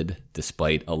solid,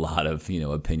 despite a lot of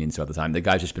opinions throughout the time. The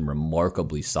guy's just been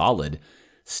remarkably solid.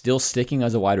 Still sticking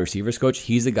as a wide receivers coach.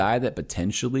 He's a guy that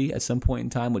potentially at some point in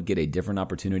time would get a different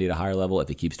opportunity at a higher level if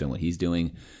he keeps doing what he's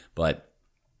doing. But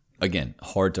again,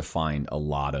 hard to find a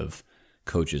lot of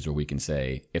coaches where we can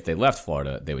say if they left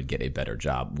Florida, they would get a better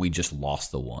job. We just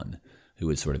lost the one who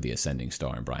is sort of the ascending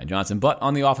star in Brian Johnson. But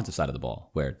on the offensive side of the ball,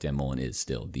 where Dan Mullen is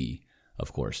still the,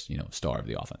 of course, star of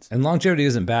the offense. And longevity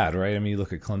isn't bad, right? I mean, you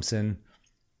look at Clemson.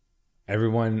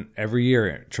 Everyone every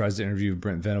year tries to interview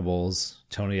Brent Venables,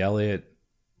 Tony Elliott.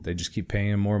 They just keep paying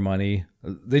him more money.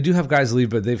 They do have guys leave,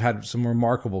 but they've had some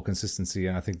remarkable consistency,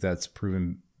 and I think that's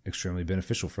proven extremely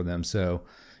beneficial for them. So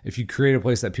if you create a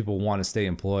place that people want to stay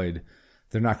employed,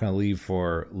 they're not going to leave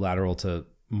for lateral to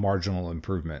marginal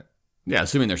improvement. Yeah,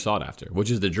 assuming they're sought after, which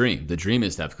is the dream. The dream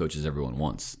is to have coaches everyone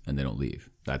wants, and they don't leave.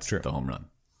 That's true. The home run.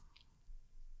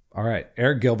 All right.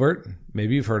 Eric Gilbert,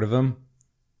 maybe you've heard of him.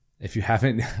 If you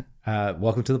haven't,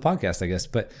 welcome to the podcast, I guess.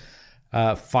 But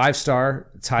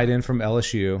 5-star tight end from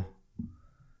LSU,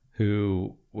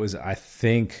 who was, I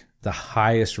think, the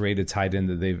highest rated tight end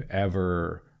that they've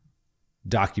ever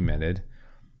documented.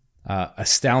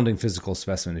 Astounding physical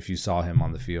specimen if you saw him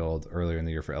on the field earlier in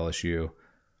the year for LSU.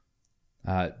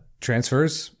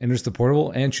 Transfers, enters the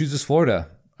portal, and chooses Florida.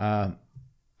 I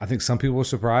think some people were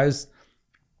surprised.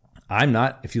 I'm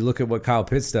not. If you look at what Kyle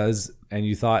Pitts does and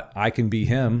you thought, I can be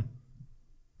him,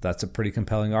 that's a pretty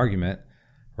compelling argument,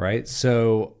 right?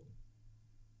 So,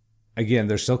 again,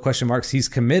 there's still question marks. He's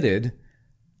committed,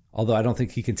 although I don't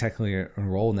think he can technically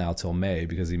enroll now till May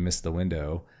because he missed the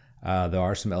window. There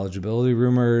are some eligibility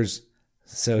rumors,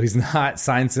 so he's not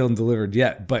signed, sealed, and delivered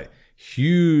yet, but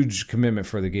huge commitment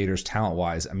for the Gators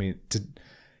talent-wise. I mean,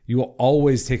 you will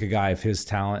always take a guy of his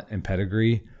talent and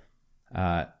pedigree,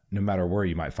 no matter where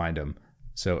you might find him.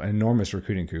 So an enormous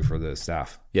recruiting coup for the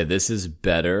staff. Yeah, this is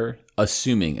better,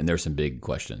 assuming, and there's some big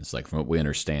questions. Like from what we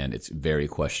understand, it's very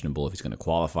questionable if he's going to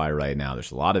qualify right now.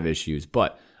 There's a lot of issues,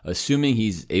 but assuming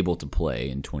he's able to play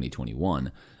in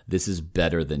 2021, this is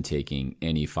better than taking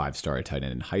any 5-star tight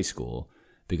end in high school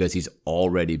because he's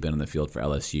already been on the field for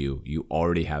LSU. You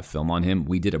already have film on him.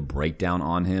 We did a breakdown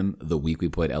on him the week we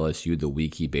played LSU, the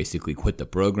week he basically quit the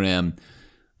program.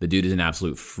 The dude is an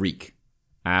absolute freak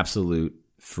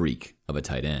of a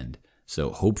tight end. So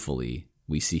hopefully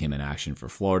we see him in action for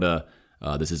Florida.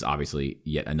 This is obviously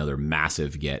yet another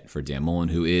massive get for Dan Mullen,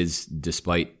 who is,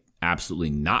 despite absolutely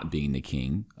not being the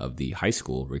king of the high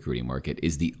school recruiting market,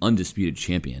 is the undisputed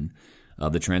champion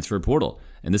of the transfer portal.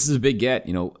 And this is a big get.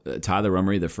 Tyler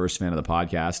Rummery, the first fan of the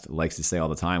podcast, likes to say all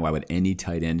the time, why would any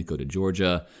tight end go to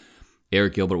Georgia?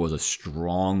 Eric Gilbert was a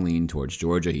strong lean towards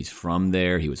Georgia. He's from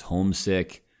there. He was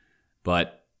homesick.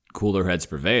 But cooler heads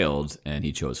prevailed, and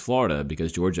he chose Florida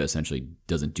because Georgia essentially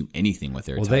doesn't do anything with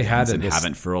their tight ends and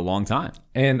haven't for a long time.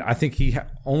 And I think he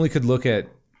only could look at,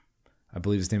 I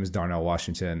believe his name is Darnell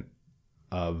Washington,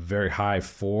 a very high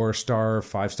 4-star,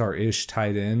 5-star-ish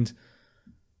tight end.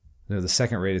 The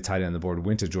second-rated tight end on the board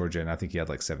went to Georgia, and I think he had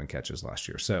like 7 catches last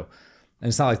year. So, and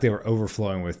it's not like they were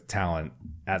overflowing with talent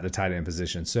at the tight end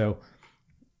position. So,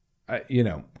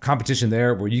 competition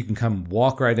there where you can come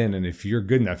walk right in, and if you're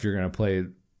good enough, you're going to play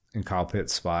in Kyle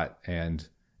Pitts' spot. And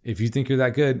if you think you're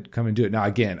that good, come and do it. Now,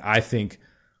 again, I think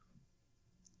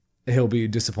he'll be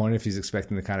disappointed if he's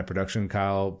expecting the kind of production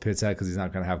Kyle Pitts had, because he's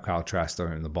not going to have Kyle Trask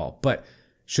throwing him the ball. But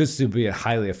should still be a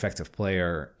highly effective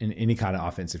player in any kind of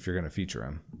offense if you're going to feature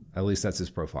him. At least that's his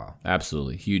profile.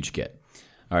 Absolutely. Huge get.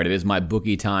 All right, it is my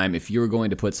bookie time. If you're going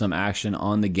to put some action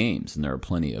on the games, and there are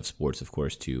plenty of sports, of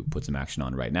course, to put some action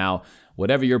on right now,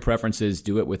 whatever your preference is,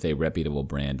 do it with a reputable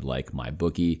brand like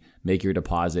MyBookie. Make your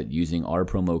deposit using our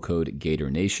promo code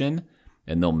GatorNation,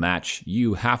 and they'll match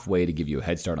you halfway to give you a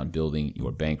head start on building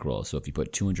your bankroll. So if you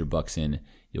put $200 in,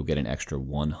 you'll get an extra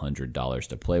 $100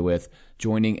 to play with.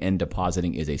 Joining and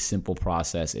depositing is a simple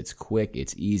process. It's quick,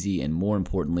 it's easy, and more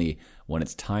importantly, when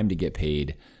it's time to get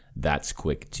paid, that's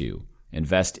quick too.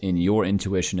 Invest in your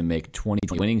intuition to make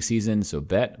 2020 winning season. So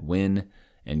bet, win,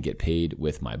 and get paid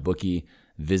with MyBookie.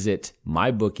 Visit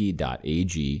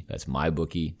mybookie.ag. That's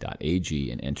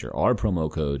mybookie.ag, and enter our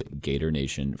promo code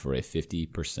GatorNation for a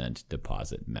 50%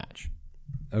 deposit match.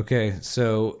 Okay,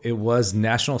 so it was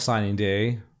National Signing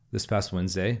Day this past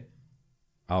Wednesday.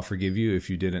 I'll forgive you if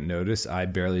you didn't notice. I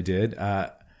barely did.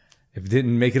 If it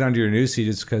didn't make it onto your newsfeed,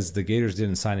 it's because the Gators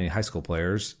didn't sign any high school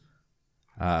players.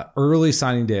 Early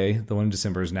signing day, the one in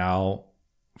December, is now,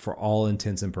 for all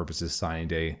intents and purposes, signing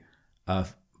day.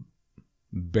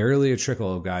 Barely a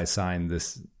trickle of guys signed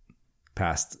this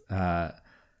past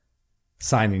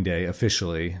signing day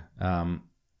officially. And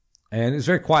it's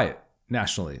very quiet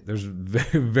nationally. There's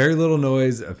very, very little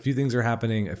noise. A few things are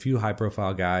happening, a few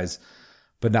high-profile guys,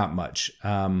 but not much.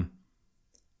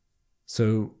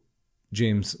 So,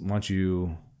 James, why don't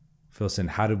you fill us in?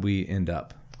 How did we end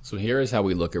up? So here is how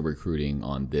we look at recruiting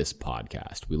on this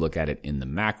podcast. We look at it in the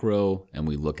macro, and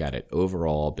we look at it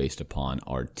overall based upon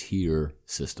our tier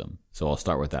system. So I'll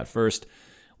start with that first.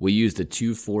 We use the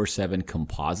 247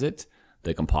 composite.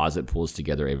 The composite pulls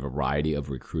together a variety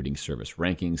of recruiting service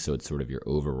rankings, so it's sort of your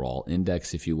overall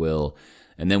index, if you will.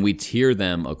 And then we tier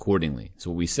them accordingly.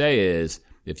 So what we say is,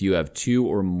 if you have 2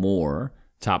 or more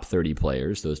top 30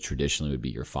 players, those traditionally would be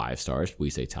your 5 stars, but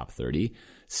we say top 30.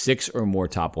 6 or more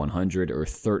top 100, or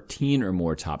 13 or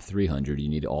more top 300. You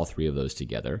need all 3 of those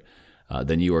together.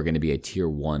 Then you are going to be a tier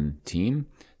 1 team.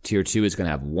 Tier 2 is going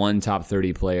to have 1 top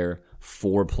 30 player,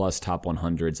 4 plus top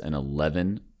 100s, and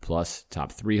 11 plus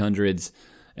top 300s.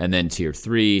 And then tier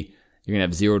 3, you're going to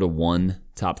have 0 to 1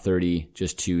 top 30,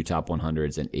 just 2 top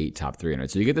 100s, and 8 top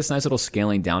 300s. So you get this nice little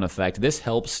scaling down effect. This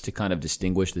helps to kind of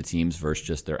distinguish the teams versus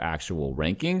just their actual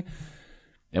ranking.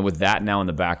 And with that now in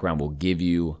the background, we'll give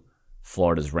you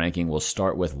Florida's ranking. We'll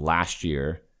start with last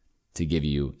year to give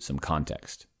you some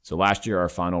context. So last year, our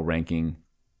final ranking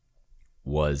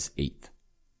was 8th.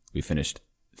 We finished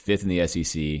 5th in the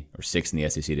SEC, or 6th in the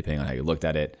SEC, depending on how you looked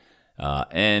at it.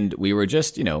 And we were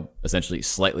just, essentially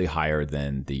slightly higher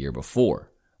than the year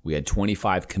before. We had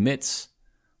 25 commits.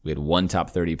 We had 1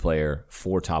 top 30 player,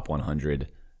 4 top 100,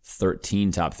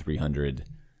 13 top 300,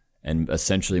 and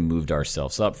essentially moved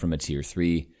ourselves up from a tier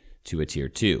 3 to a tier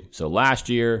 2. So last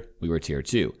year, we were tier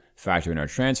 2. Factor in our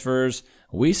transfers,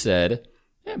 we said,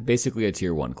 basically a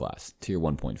tier 1 class, tier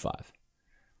 1.5.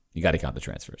 You got to count the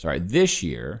transfers. All right, this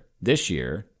year,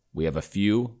 we have a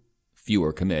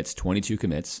fewer commits, 22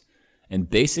 commits, and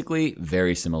basically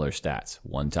very similar stats.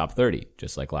 1 top 30,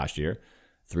 just like last year.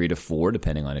 3 to 4,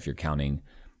 depending on if you're counting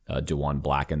DeJuan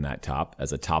Black in that top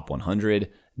as a top 100.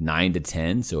 9 to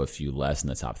 10, so a few less in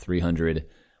the top 300.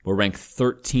 We're ranked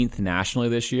 13th nationally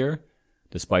this year,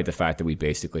 despite the fact that we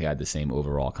basically had the same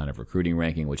overall kind of recruiting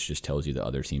ranking, which just tells you the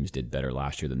other teams did better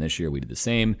last year than this year. We did the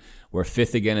same. We're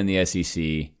 5th again in the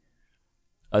SEC.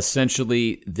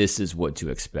 Essentially, this is what to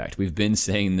expect. We've been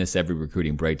saying this every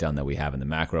recruiting breakdown that we have in the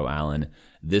macro, Alan.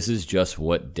 This is just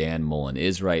what Dan Mullen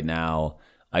is right now.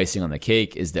 Icing on the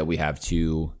cake is that we have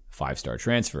 2 5-star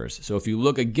transfers. So if you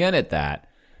look again at that,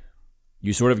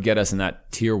 you sort of get us in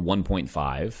that tier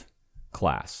 1.5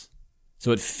 class.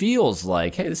 So it feels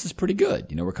like, hey, this is pretty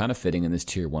good. We're kind of fitting in this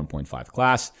tier 1.5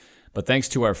 class. But thanks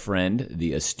to our friend,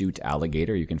 the Astute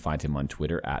Alligator, you can find him on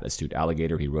Twitter at Astute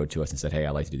Alligator. He wrote to us and said, hey, I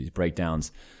like to do these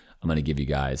breakdowns. I'm going to give you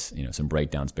guys, some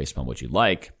breakdowns based upon what you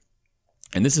like.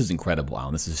 And this is incredible,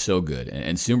 Alan. This is so good.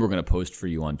 And soon we're going to post for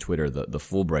you on Twitter the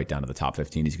full breakdown of the top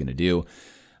 15 he's going to do.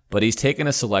 But he's taken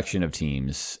a selection of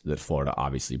teams that Florida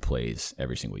obviously plays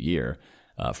every single year,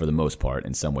 for the most part,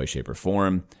 in some way, shape, or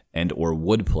form, and or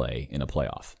would play in a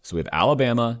playoff. So we have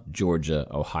Alabama, Georgia,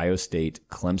 Ohio State,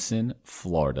 Clemson,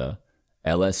 Florida,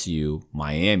 LSU,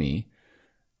 Miami,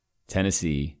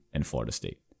 Tennessee, and Florida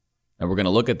State. And we're going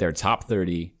to look at their top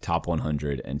 30, top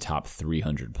 100, and top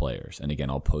 300 players. And again,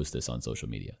 I'll post this on social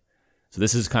media. So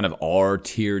this is kind of our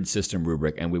tiered system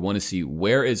rubric, and we want to see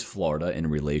where is Florida in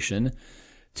relation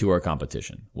to our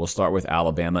competition. We'll start with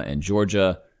Alabama and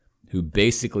Georgia, who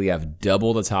basically have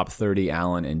double the top 30,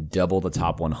 Allen, and double the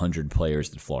top 100 players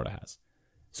that Florida has.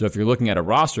 So if you're looking at a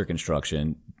roster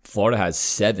construction, Florida has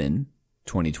 7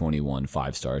 2021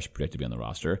 5-stars predicted to be on the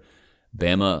roster.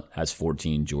 Bama has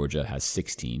 14, Georgia has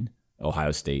 16,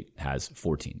 Ohio State has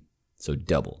 14. So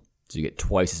double. So you get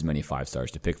twice as many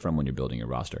 5-stars to pick from when you're building your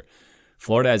roster.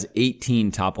 Florida has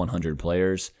 18 top 100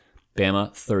 players,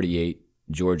 Bama 38,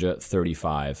 Georgia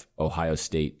 35, Ohio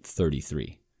State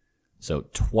 33. So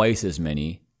twice as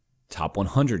many top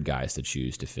 100 guys to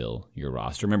choose to fill your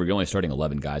roster. Remember, you're only starting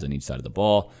 11 guys on each side of the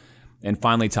ball. And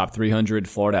finally, top 300,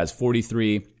 Florida has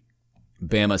 43,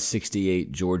 Bama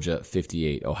 68, Georgia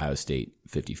 58, Ohio State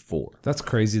 54. That's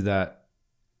crazy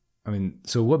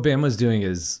so what Bama's doing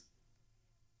is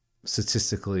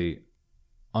statistically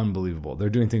unbelievable. They're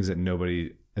doing things that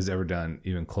nobody has ever done,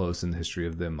 even close in the history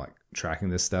of them, like tracking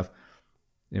this stuff.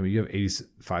 You have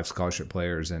 85 scholarship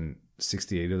players and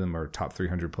 68 of them are top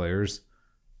 300 players.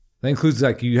 That includes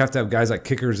you have to have guys like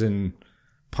kickers and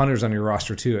punters on your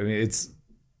roster too. I mean,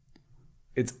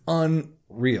 it's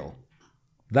unreal.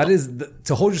 That is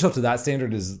to hold yourself to that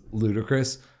standard is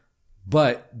ludicrous,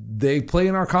 but they play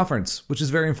in our conference, which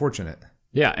is very unfortunate.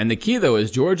 Yeah, and the key though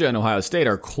is Georgia and Ohio State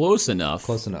are close enough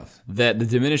that the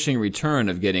diminishing return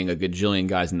of getting a gajillion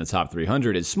guys in the top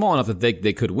 300 is small enough that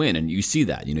they could win, and you see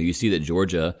that. You see that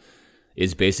Georgia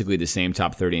is basically the same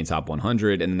top 30 and top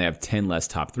 100, and then they have 10 less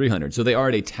top 300. So they are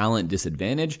at a talent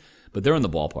disadvantage, but they're in the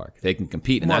ballpark. They can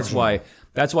compete, and that's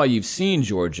why you've seen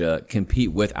Georgia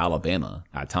compete with Alabama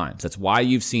at times. That's why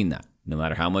you've seen that. No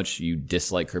matter how much you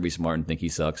dislike Kirby Smart and think he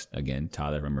sucks, again,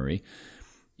 Tyler Emery,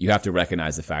 you have to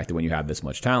recognize the fact that when you have this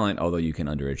much talent, although you can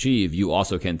underachieve, you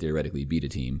also can theoretically beat a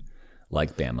team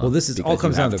like Bama. Well, this is all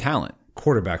comes down to talent.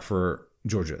 Quarterback for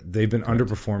Georgia. They've been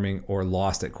underperforming or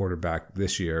lost at quarterback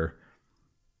this year.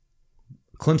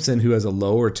 Clemson, who has a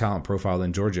lower talent profile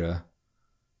than Georgia,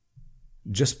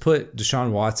 just put Deshaun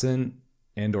Watson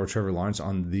and or Trevor Lawrence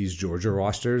on these Georgia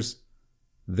rosters.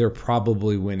 They're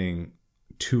probably winning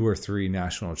 2 or 3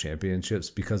 national championships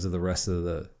because of the rest of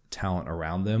the talent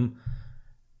around them.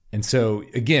 And so,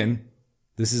 again,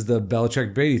 this is the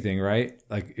Belichick-Brady thing, right?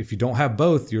 Like, if you don't have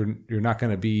both, you're not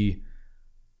going to be,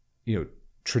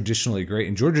 traditionally great.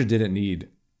 And Georgia didn't need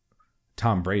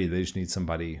Tom Brady. They just need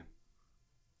somebody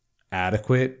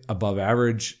adequate, above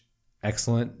average,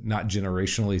 excellent, not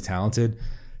generationally talented.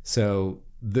 So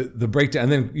the breakdown,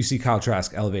 and then you see Kyle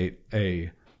Trask elevate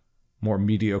a more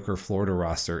mediocre Florida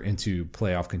roster into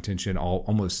playoff contention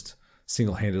almost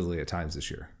single-handedly at times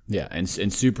this year. Yeah, and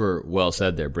super well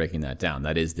said there, breaking that down.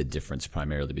 That is the difference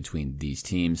primarily between these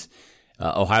teams.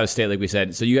 Ohio State, like we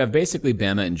said, so you have basically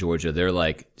Bama and Georgia. They're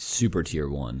like super tier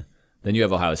 1. Then you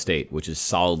have Ohio State, which is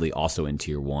solidly also in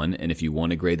tier 1. And if you want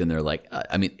to grade them, they're like,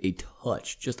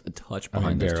 just a touch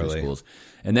behind those two schools.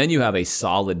 And then you have a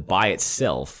solid by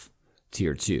itself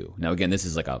tier 2. Now, again, this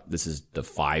is the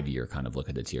 5-year kind of look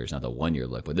at the tiers, not the 1-year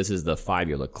look, but this is the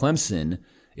 5-year look. Clemson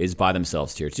is by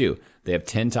themselves tier 2. They have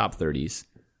 10 top 30s.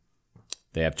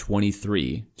 They have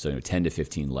 23, so 10 to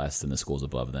 15 less than the schools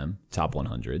above them, top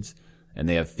 100s. And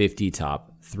they have 50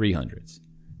 top 300s.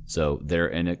 So they're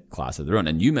in a class of their own.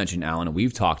 And you mentioned, Alan, and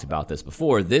we've talked about this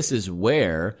before. This is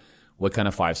where, what kind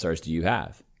of 5-stars do you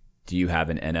have? Do you have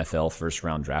an NFL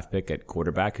first-round draft pick at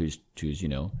quarterback who's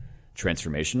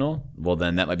transformational? Well,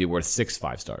 then that might be worth 6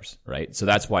 5-stars, right? So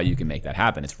that's why you can make that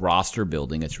happen. It's roster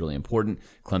building. It's really important.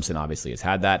 Clemson obviously has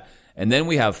had that. And then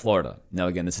we have Florida. Now,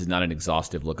 again, this is not an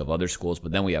exhaustive look of other schools,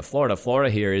 but then we have Florida. Florida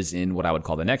here is in what I would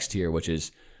call the next tier, which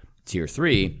is tier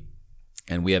 3.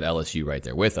 And we have LSU right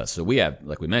there with us. So we have,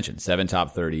 like we mentioned, 7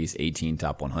 top 30s, 18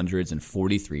 top 100s, and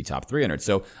 43 top 300s.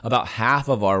 So about half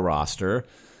of our roster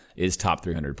is top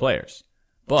 300 players.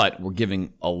 But we're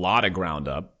giving a lot of ground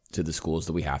up to the schools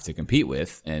that we have to compete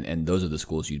with, and those are the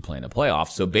schools you'd play in a playoff.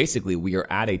 So basically, we are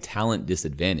at a talent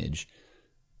disadvantage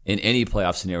in any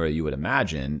playoff scenario you would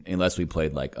imagine, unless we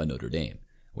played like a Notre Dame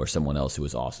or someone else who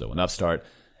was also an upstart.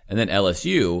 And then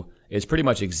LSU is pretty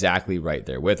much exactly right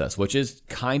there with us, which is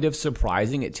kind of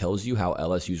surprising. It tells you how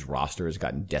LSU's roster has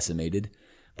gotten decimated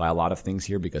by a lot of things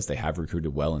here because they have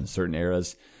recruited well in certain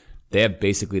eras. They have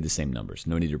basically the same numbers.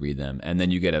 No need to read them. And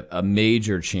then you get a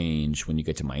major change when you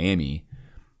get to Miami,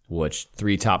 which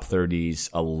 3 top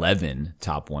 30s, 11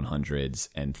 top 100s,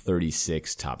 and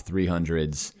 36 top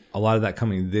 300s. A lot of that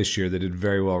coming this year. They did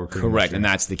very well recruiting. Correct, and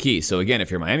that's the key. So again,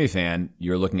 if you're a Miami fan,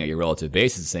 you're looking at your relative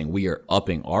basis and saying, we are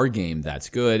upping our game. That's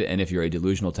good. And if you're a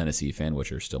delusional Tennessee fan,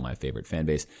 which are still my favorite fan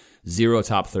base, 0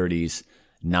 top 30s,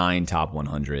 9 top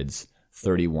 100s,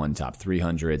 31 top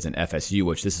 300s, and FSU,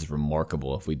 which this is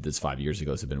remarkable. If we did this 5 years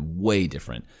ago, it's been way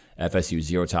different. FSU,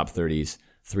 0 top 30s,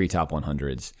 3 top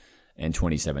 100s, and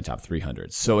 27 top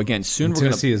 300s. So again, soon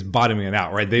Tennessee is bottoming it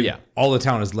out, right? All the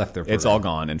talent has left their program. It's all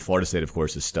gone, and Florida State, of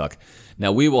course, is stuck.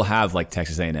 Now, we will have, like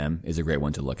Texas A&M is a great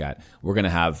one to look at. We're going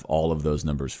to have all of those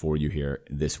numbers for you here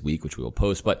this week, which we will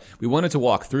post. But we wanted to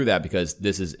walk through that because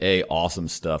this is A, awesome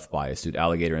stuff by Astute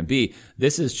Alligator, and B,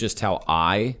 this is just how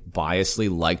I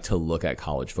biasly like to look at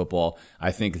college football.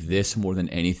 I think this, more than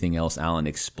anything else, Alan,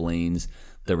 explains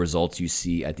the results you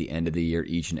see at the end of the year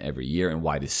each and every year, and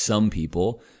why to some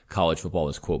people college football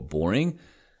is, quote, boring.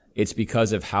 It's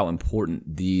because of how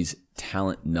important these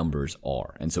talent numbers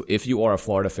are. And so if you are a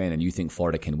Florida fan and you think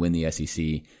Florida can win the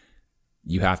SEC,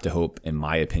 you have to hope, in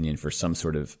my opinion, for some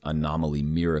sort of anomaly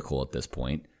miracle at this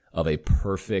point of a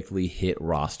perfectly hit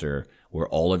roster where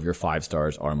all of your 5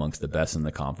 stars are amongst the best in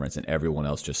the conference and everyone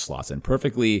else just slots in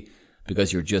perfectly,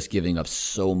 because you're just giving up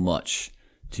so much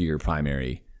to your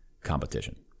primary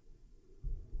competition.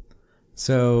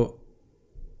 So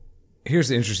here's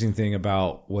the interesting thing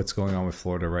about what's going on with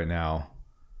Florida right now.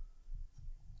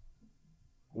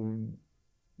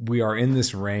 We are in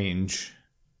this range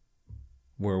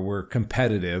where we're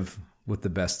competitive with the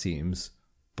best teams,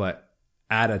 but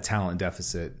at a talent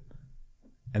deficit.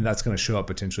 And that's going to show up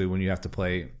potentially when you have to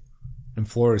play, in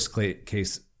Florida's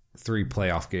case, 3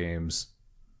 playoff games,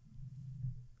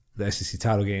 the SEC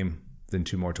title game, then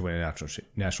 2 more to win a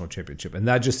national championship. And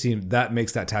that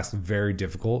makes that task very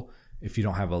difficult if you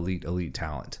don't have elite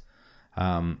talent.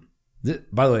 By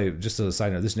the way, just as a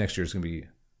side note, this next year is going to be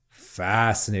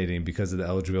fascinating because of the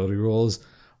eligibility rules,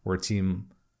 where a team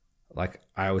like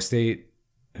Iowa State,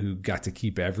 who got to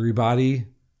keep everybody,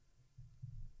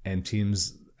 and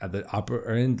teams at the upper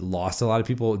end lost a lot of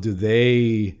people, do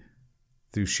they,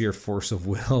 through sheer force of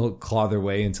will, claw their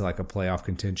way into like a playoff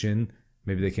contention?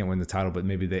 Maybe they can't win the title, but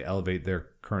maybe they elevate their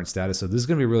current status. So this is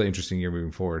going to be a really interesting year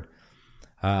moving forward.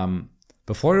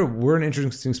 But Florida, we're in an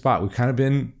interesting spot. We've kind of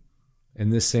been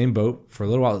in this same boat for a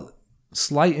little while.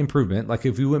 Slight improvement. Like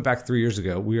if we went back 3 years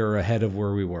ago, we are ahead of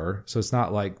where we were. So it's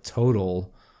not like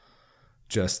total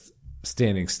just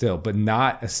standing still, but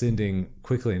not ascending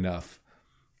quickly enough,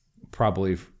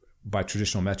 probably by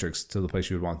traditional metrics, to the place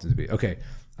you would want them to be. Okay.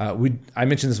 I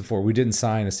mentioned this before. We didn't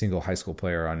sign a single high school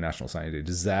player on National Signing Day.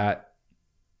 Does that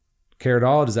care at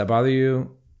all? Does that bother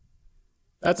you?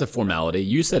 That's a formality.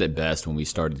 You said it best when we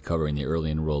started covering the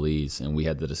early enrollees, and we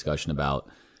had the discussion about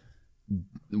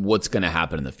what's going to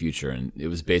happen in the future. And it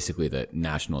was basically that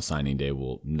National Signing Day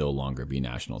will no longer be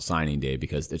National Signing Day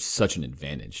because it's such an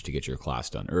advantage to get your class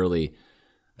done early.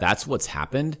 That's what's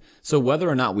happened. So whether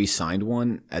or not we signed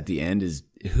one at the end is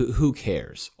who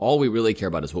cares? All we really care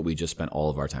about is what we just spent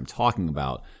all of our time talking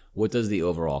about. What does the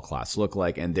overall class look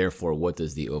like? And therefore, what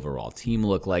does the overall team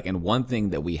look like? And one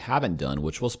thing that we haven't done,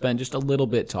 which we'll spend just a little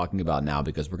bit talking about now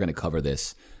because we're going to cover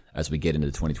this as we get into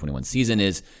the 2021 season,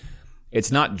 is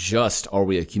it's not just are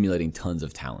we accumulating tons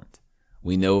of talent.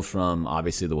 We know from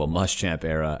obviously the Will Muschamp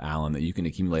era, Alan, that you can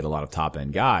accumulate a lot of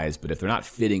top-end guys, but if they're not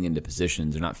fitting into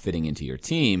positions, they're not fitting into your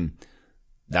team,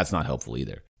 that's not helpful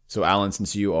either. So, Alan,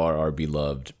 since you are our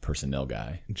beloved personnel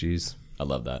guy. Jeez. I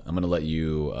love that. I'm going to let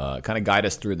you kind of guide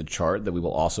us through the chart that we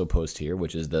will also post here,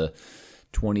 which is the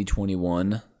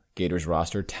 2021 Gators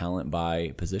roster talent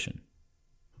by position.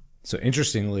 So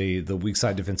interestingly, the weak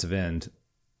side defensive end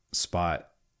spot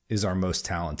is our most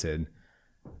talented.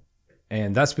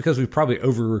 And that's because we've probably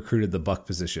over-recruited the buck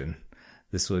position.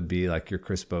 This would be like your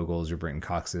Chris Bogles, your Brenton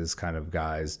Coxes kind of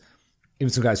guys.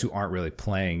 Even some guys who aren't really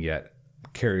playing yet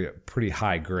carry a pretty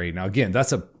high grade. Now, again,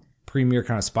 that's a premier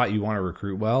kind of spot you want to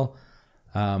recruit well.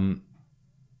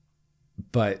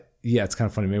 But yeah, it's kind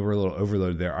of funny. Maybe we're a little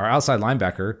overloaded there. Our outside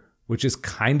linebacker, which is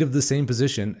kind of the same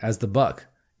position as the buck,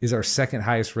 is our second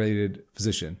highest rated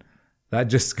position. That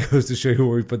just goes to show you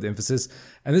where we put the emphasis.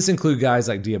 And this includes guys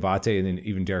like Diabate and then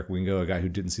even Derek Wingo, a guy who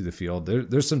didn't see the field.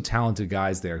 There's some talented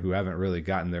guys there who haven't really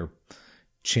gotten their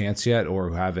chance yet or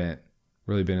who haven't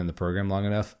really been in the program long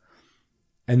enough.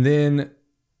 And then,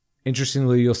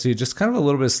 interestingly, you'll see just kind of a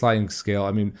little bit of sliding scale.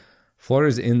 I mean,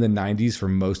 Florida's in the 90s for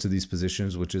most of these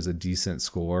positions, which is a decent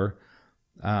score.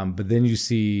 But then you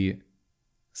see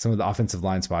some of the offensive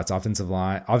line spots. Offensive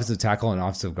tackle and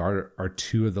offensive guard are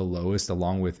two of the lowest,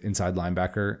 along with inside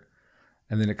linebacker.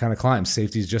 And then it kind of climbs.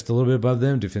 Safety is just a little bit above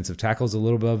them. Defensive tackle is a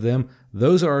little above them.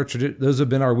 Those have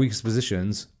been our weakest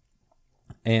positions.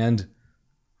 And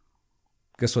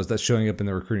guess what? That's showing up in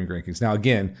the recruiting rankings. Now,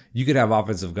 again, you could have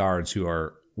offensive guards who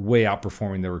are way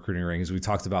outperforming the recruiting rankings. We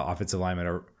talked about offensive linemen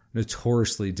are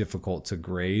notoriously difficult to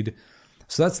grade.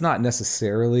 So that's not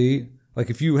necessarily like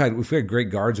if we had great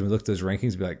guards and we looked at those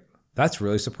rankings, be like, that's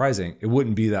really surprising. It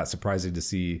wouldn't be that surprising to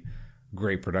see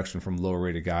great production from lower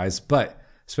rated guys, but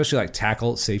especially like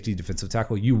tackle, safety, defensive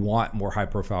tackle, you want more high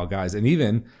profile guys. And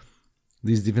even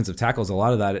these defensive tackles, a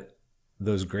lot of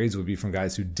those grades would be from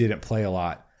guys who didn't play a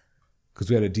lot because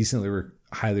we had a decently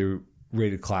highly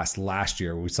rated class last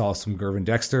year. We saw some Gervin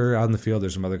Dexter out in the field.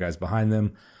 There's some other guys behind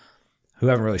them who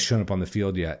haven't really shown up on the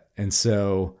field yet. And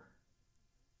so,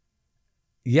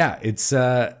 yeah, it's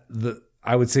I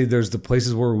would say there's the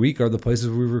places where we're weak are the places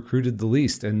we recruited the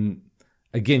least. And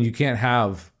again, you can't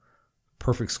have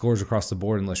perfect scores across the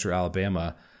board unless you're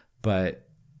Alabama, but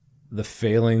the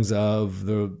failings of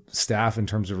the staff in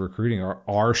terms of recruiting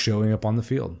are showing up on the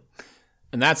field.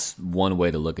 And that's one way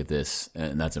to look at this,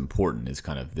 and that's important, is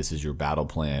kind of this is your battle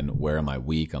plan. Where am I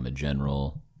weak? I'm a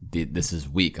general. This is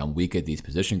weak. I'm weak at these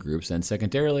position groups. And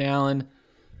secondarily, Alan,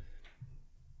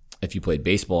 if you played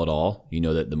baseball at all, you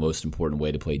know that the most important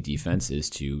way to play defense is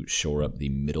to shore up the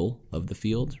middle of the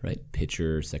field, right?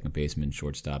 Pitcher, second baseman,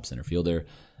 shortstop, center fielder.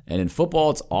 And in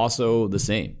football, it's also the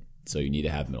same. So you need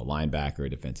to have middle linebacker,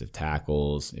 defensive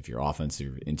tackles. If you're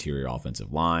offensive, interior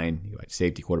offensive line, you like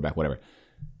safety, quarterback, whatever.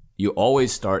 You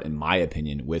always start, in my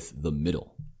opinion, with the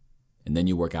middle, and then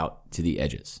you work out to the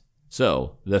edges.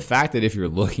 So the fact that if you're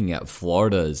looking at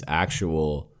Florida's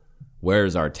actual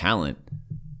where's our talent,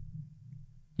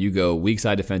 you go weak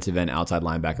side defensive end, outside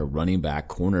linebacker, running back,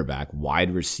 cornerback,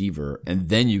 wide receiver, and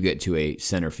then you get to a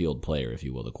center field player, if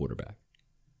you will, the quarterback.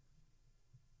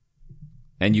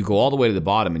 And you go all the way to the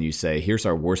bottom and you say, here's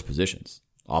our worst positions.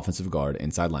 Offensive guard,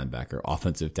 inside linebacker,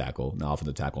 offensive tackle. Now,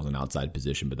 offensive tackle is an outside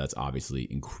position, but that's obviously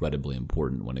incredibly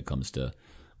important when it comes to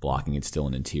blocking. It's still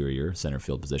an interior center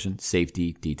field position.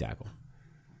 Safety, D-tackle.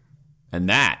 And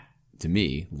that, to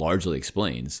me, largely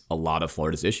explains a lot of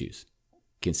Florida's issues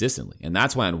consistently. And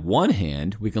that's why on one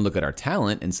hand, we can look at our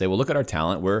talent and say, well, look at our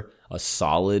talent. We're a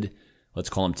solid, let's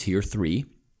call them tier 3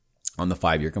 on the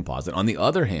 5-year composite. On the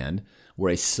other hand,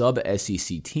 we're a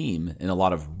sub-SEC team in a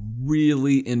lot of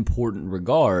really important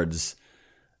regards.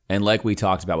 And like we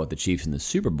talked about with the Chiefs in the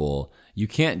Super Bowl, you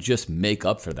can't just make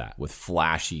up for that with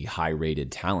flashy,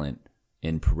 high-rated talent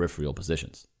in peripheral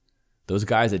positions. Those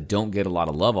guys that don't get a lot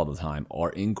of love all the time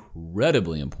are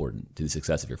incredibly important to the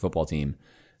success of your football team.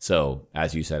 So,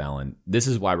 as you said, Alan, this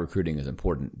is why recruiting is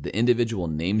important. The individual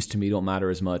names to me don't matter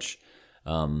as much.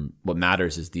 What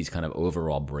matters is these kind of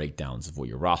overall breakdowns of what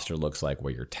your roster looks like,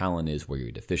 where your talent is, where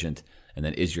you're deficient, and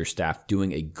then is your staff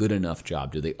doing a good enough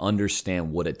job? Do they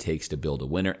understand what it takes to build a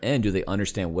winner, and do they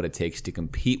understand what it takes to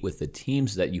compete with the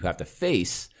teams that you have to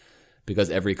face?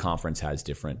 Because every conference has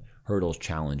different hurdles,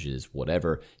 challenges,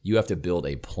 whatever. You have to build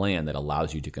a plan that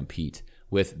allows you to compete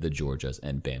with the Georgias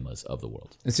and Bamas of the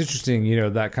world. It's interesting,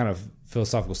 that kind of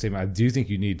philosophical statement. I do think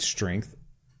you need strength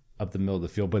up the middle of the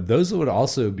field, but those would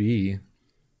also be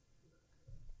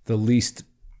the least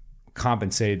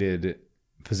compensated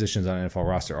positions on an NFL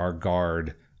roster are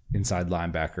guard, inside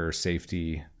linebacker,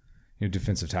 safety.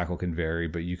 Defensive tackle can vary,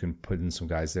 but you can put in some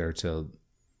guys there to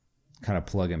kind of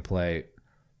plug and play.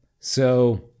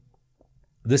 So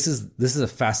this is a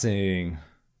fascinating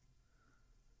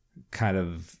kind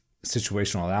of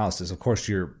situational analysis. Of course,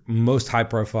 your most high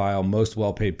profile, most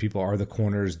well-paid people are the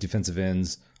corners, defensive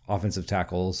ends, offensive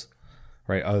tackles,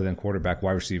 right? Other than quarterback,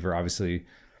 wide receiver, obviously.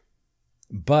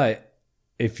 But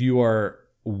if you are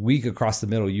weak across the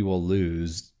middle, you will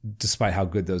lose despite how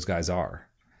good those guys are.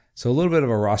 So a little bit of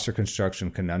a roster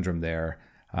construction conundrum there.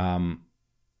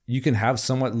 You can have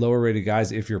somewhat lower rated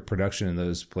guys if your production in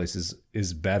those places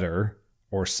is better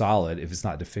or solid if it's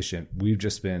not deficient. We've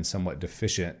just been somewhat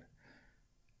deficient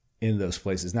in those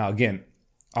places. Now, again,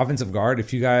 offensive guard,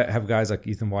 if you have guys like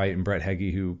Ethan White and Brett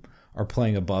Heggie who are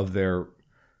playing above their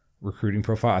recruiting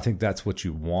profile, I think that's what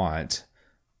you want.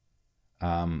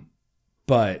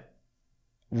 But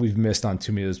we've missed on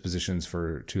too many of those positions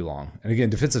for too long. And again,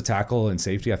 defensive tackle and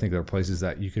safety, I think there are places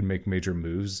that you can make major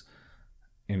moves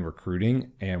in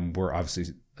recruiting, and we're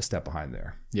obviously a step behind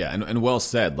there. Yeah, and well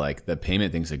said. Like, the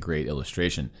payment thing's a great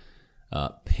illustration.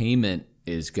 Payment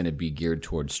is going to be geared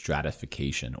towards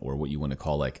stratification, or what you want to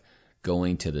call like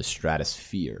going to the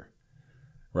stratosphere,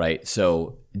 right?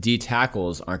 So D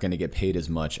tackles aren't going to get paid as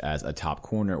much as a top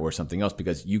corner or something else,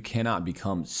 because you cannot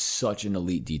become such an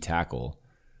elite D tackle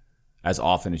as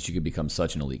often as you could become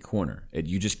such an elite corner.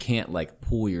 You just can't like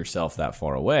pull yourself that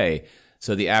far away.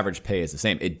 So the average pay is the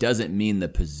same. It doesn't mean the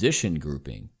position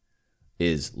grouping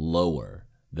is lower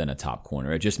than a top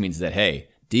corner. It just means that, hey,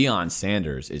 Deion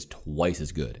Sanders is twice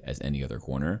as good as any other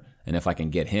corner, and if I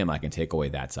can get him, I can take away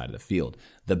that side of the field.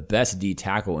 The best D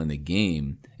tackle in the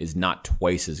game is not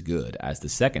twice as good as the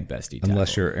second best D tackle.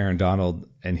 Unless you're Aaron Donald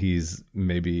and he's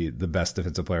maybe the best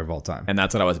defensive player of all time. And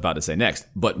that's what I was about to say next.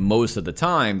 But most of the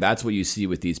time, that's what you see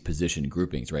with these position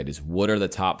groupings, right? Is what are the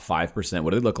top 5%?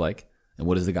 What do they look like? And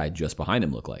what does the guy just behind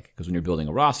him look like? Because when you're building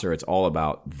a roster, it's all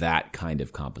about that kind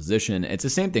of composition. It's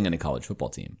the same thing in a college football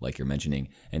team, like you're mentioning.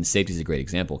 And safety is a great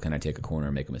example. Can I take a corner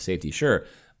and make him a safety? Sure.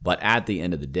 But at the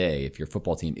end of the day, if your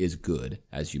football team is good,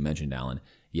 as you mentioned, Alan,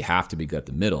 you have to be good at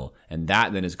the middle. And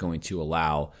that then is going to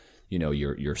allow,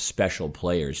 your special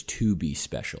players to be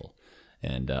special.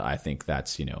 And I think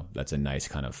that's a nice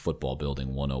kind of football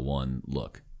building 101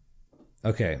 look.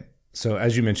 Okay. So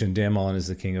as you mentioned, Dan Mullen is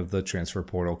the king of the transfer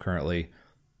portal currently.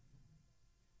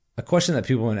 A question that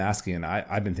people have been asking, and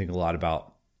I've been thinking a lot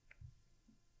about,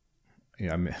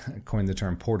 I coined the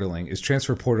term portaling. Is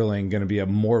transfer portaling going to be a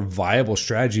more viable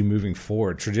strategy moving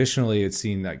forward? Traditionally, it's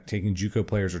seen like taking JUCO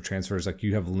players or transfers, like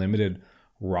you have limited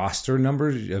roster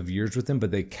numbers of years with them,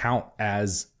 but they count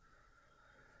as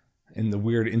in the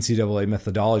weird NCAA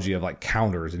methodology of like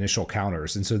counters, initial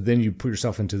counters. And so then you put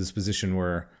yourself into this position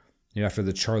where, after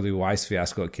the Charlie Weiss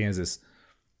fiasco at Kansas,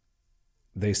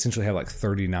 they essentially have like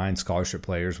 39 scholarship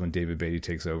players when David Beatty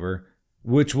takes over,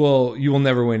 which you will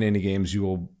never win any games.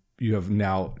 You have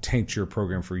now tanked your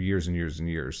program for years and years and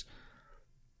years.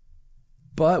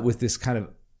 But with this kind of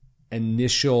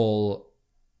initial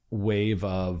wave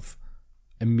of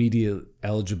immediate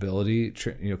eligibility,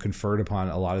 conferred upon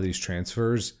a lot of these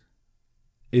transfers,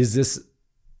 is this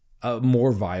a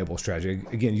more viable strategy?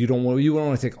 Again, you don't want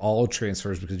to take all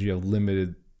transfers because you have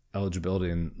limited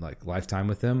eligibility and like lifetime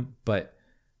with them. But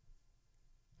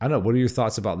I don't know. What are your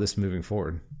thoughts about this moving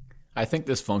forward? I think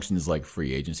this functions like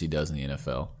free agency does in the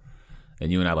NFL.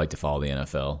 And you and I like to follow the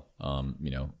NFL.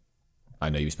 I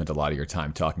know you spent a lot of your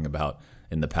time talking about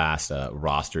in the past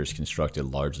rosters constructed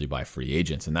largely by free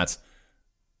agents, and that's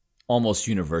almost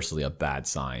universally a bad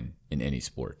sign in any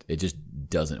sport. It just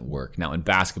doesn't work. Now in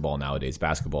basketball nowadays,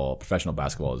 professional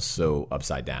basketball is so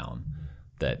upside down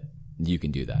that you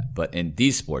can do that. But in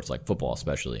these sports, like football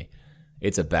especially,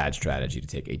 it's a bad strategy to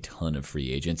take a ton of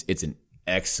free agents. It's an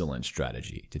excellent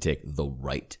strategy to take the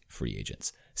right free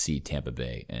agents. See Tampa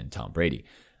Bay and Tom Brady.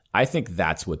 I think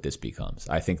that's what this becomes.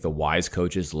 I think the wise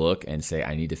coaches look and say,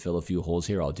 I need to fill a few holes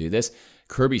here. I'll do this.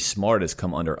 Kirby Smart has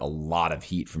come under a lot of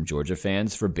heat from Georgia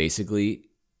fans for basically,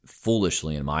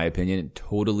 foolishly, in my opinion,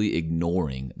 totally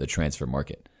ignoring the transfer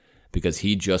market because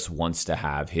he just wants to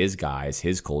have his guys,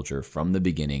 his culture from the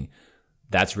beginning.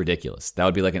 That's ridiculous. That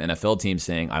would be like an NFL team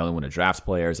saying, I only want to draft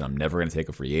players and I'm never going to take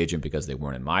a free agent because they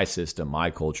weren't in my system,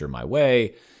 my culture, my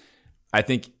way. I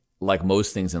think like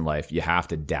most things in life, you have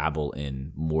to dabble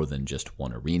in more than just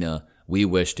one arena. We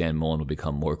wish Dan Mullen would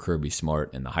become more Kirby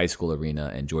Smart in the high school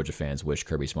arena, and Georgia fans wish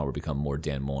Kirby Smart would become more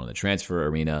Dan Mullen in the transfer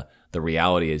arena. The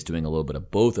reality is doing a little bit of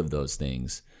both of those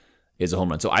things is a home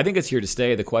run. So I think it's here to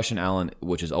stay. The question, Alan,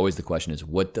 which is always the question, is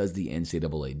what does the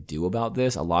NCAA do about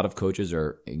this? A lot of coaches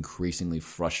are increasingly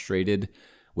frustrated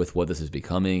with what this is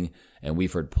becoming, and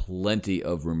we've heard plenty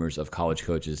of rumors of college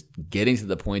coaches getting to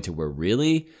the point to where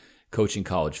really coaching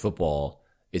college football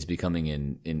is becoming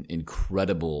an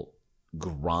incredible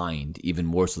grind, even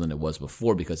more so than it was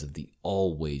before because of the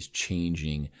always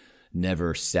changing,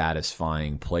 never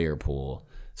satisfying player pool.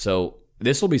 So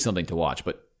this will be something to watch,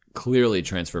 but clearly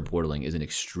transfer portaling is an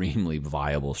extremely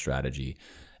viable strategy.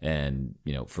 And,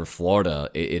 for Florida,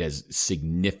 it has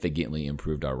significantly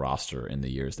improved our roster in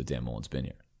the years that Dan Mullen's been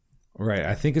here. Right.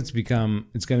 I think it's going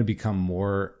to become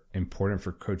more important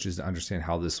for coaches to understand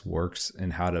how this works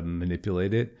and how to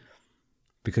manipulate it,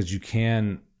 because you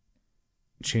can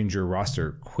change your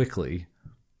roster quickly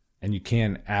and you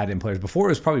can add in players. Before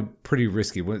it was probably pretty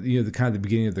risky. When the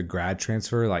beginning of the grad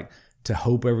transfer, like to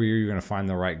hope every year you're going to find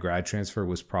the right grad transfer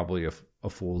was probably a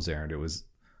fool's errand. It was,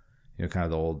 kind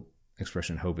of the old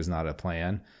expression, hope is not a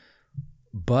plan.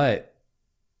 But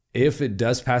If it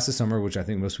does pass the summer, which I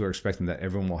think most people are expecting that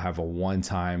everyone will have a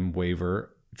one-time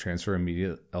waiver, transfer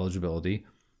immediate eligibility,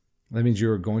 that means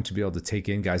you're going to be able to take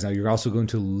in guys. Now, you're also going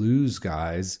to lose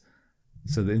guys.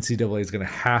 So the NCAA is going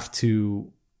to have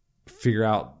to figure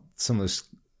out some of those,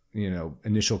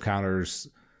 initial counters,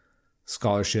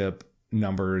 scholarship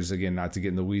numbers. Again, not to get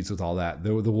in the weeds with all that.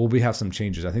 There will have some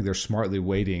changes. I think they're smartly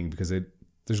waiting because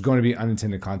there's going to be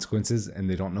unintended consequences, and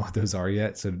they don't know what those are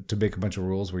yet. So to make a bunch of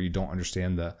rules where you don't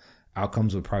understand the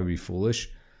outcomes would probably be foolish.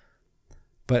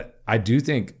 But I do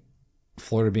think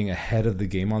Florida being ahead of the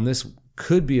game on this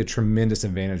could be a tremendous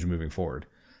advantage moving forward,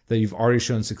 that you've already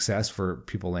shown success for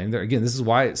people landing there. Again, this is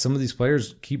why some of these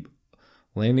players keep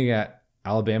landing at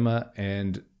Alabama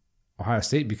and Ohio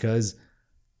State, because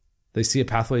they see a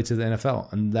pathway to the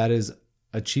NFL, and that is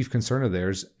a chief concern of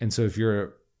theirs. And so if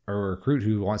you're a recruit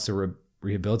who wants to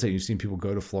rehabilitate, you've seen people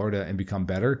go to Florida and become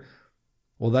better,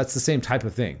 well, that's the same type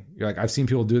of thing. You're like, I've seen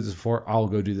people do this before, I'll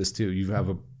go do this too. You have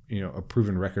a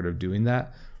proven record of doing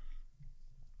that.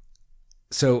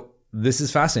 So this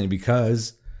is fascinating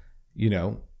because,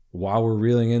 while we're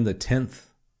reeling in the 10th,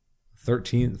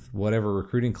 13th, whatever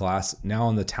recruiting class now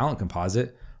on the talent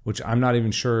composite, which I'm not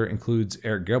even sure includes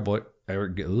Eric Gilbert, we're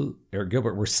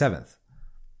 7th.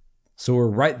 So we're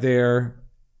right there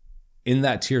in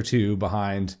that tier 2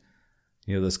 behind,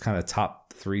 those kind of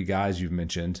top 3 guys you've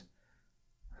mentioned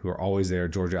who are always there,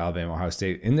 Georgia, Alabama, Ohio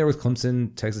State, in there with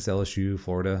Clemson, Texas, LSU,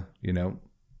 Florida,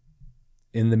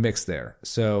 in the mix there.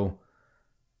 So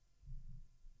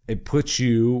it puts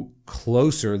you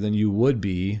closer than you would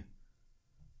be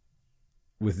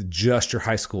with just your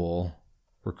high school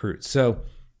recruits. So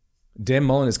Dan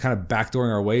Mullen is kind of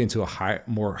backdooring our way into a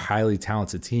more highly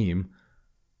talented team.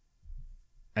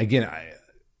 Again,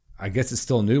 I guess it's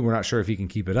still new. We're not sure if he can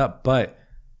keep it up, but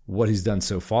what he's done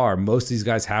so far, most of these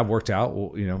guys have worked out.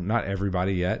 Well, not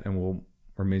everybody yet, and we'll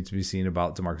remain to be seen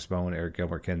about DeMarcus Bowen and Eric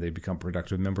Gilbert. Can they become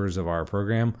productive members of our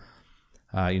program?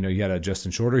 You had a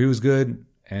Justin Shorter who was good,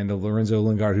 and a Lorenzo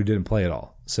Lingard who didn't play at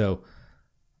all. So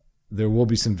there will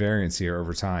be some variance here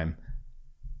over time.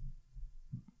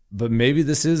 But maybe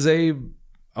this is a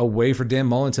way for Dan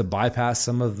Mullen to bypass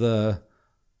some of the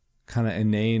kind of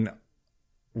inane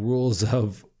rules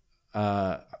of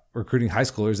recruiting high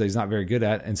schoolers that he's not very good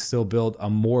at and still build a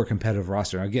more competitive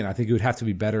roster. Again, I think he would have to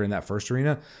be better in that first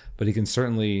arena, but he can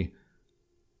certainly,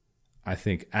 I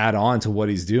think, add on to what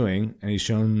he's doing, and he's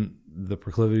shown the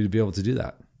proclivity to be able to do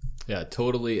that. Yeah,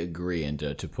 totally agree. And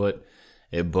to put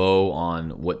a bow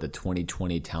on what the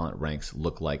 2020 talent ranks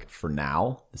look like for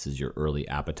now, this is your early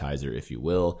appetizer, if you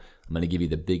will. I'm going to give you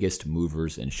the biggest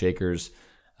movers and shakers.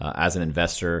 As an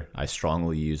investor, I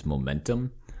strongly use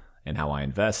momentum and how I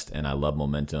invest, and I love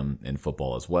momentum in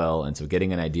football as well. And so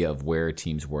getting an idea of where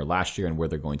teams were last year and where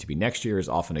they're going to be next year is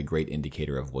often a great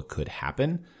indicator of what could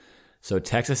happen. So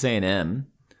Texas A&M,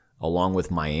 along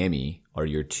with Miami, are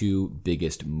your 2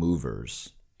 biggest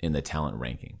movers in the talent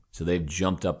ranking. So they've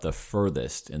jumped up the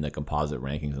furthest in the composite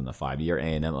rankings in the 5-year.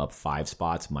 A&M up 5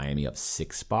 spots, Miami up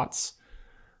 6 spots,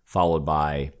 followed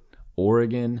by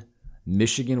Oregon,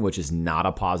 Michigan, which is not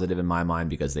a positive in my mind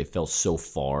because they fell so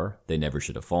far. They never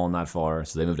should have fallen that far.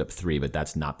 So they moved up 3, but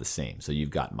that's not the same. So you've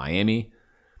got Miami,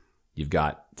 you've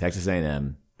got Texas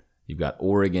A&M, you've got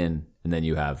Oregon, and then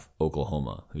you have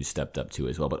Oklahoma, who stepped up 2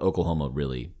 as well. But Oklahoma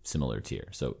really similar tier.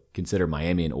 So consider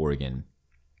Miami and Oregon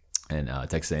and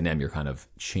Texas A&M. You're kind of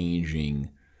changing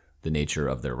the nature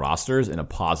of their rosters in a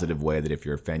positive way that if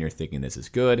you're a fan, you're thinking this is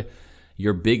good.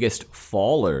 Your biggest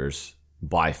fallers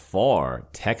by far,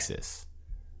 Texas,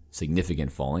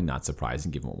 significant falling, not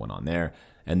surprising given what went on there.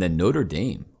 And then Notre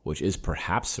Dame, which is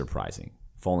perhaps surprising,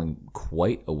 falling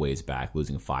quite a ways back,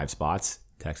 losing 5 spots,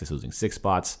 Texas losing 6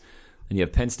 spots. And you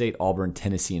have Penn State, Auburn,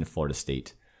 Tennessee, and Florida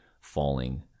State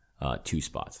falling 2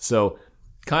 spots. So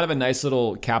kind of a nice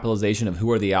little capitalization of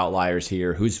who are the outliers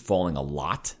here, who's falling a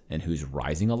lot and who's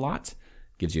rising a lot.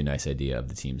 Gives you a nice idea of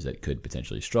the teams that could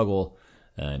potentially struggle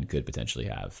and could potentially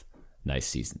have nice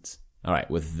seasons. All right,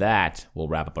 with that, we'll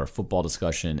wrap up our football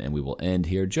discussion, and we will end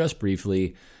here just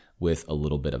briefly with a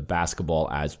little bit of basketball,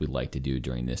 as we like to do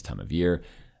during this time of year.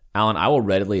 Alan, I will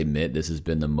readily admit this has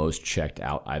been the most checked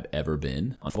out I've ever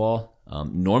been on football.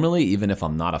 Normally, even if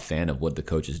I'm not a fan of what the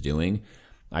coach is doing,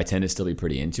 I tend to still be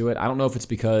pretty into it. I don't know if it's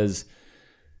because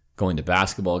going to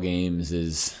basketball games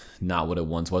is not what it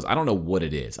once was. I don't know what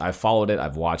it is. I've followed it.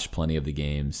 I've watched plenty of the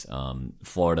games.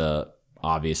 Florida,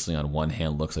 obviously, on one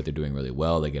hand, looks like they're doing really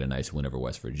well. They get a nice win over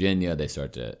West Virginia. They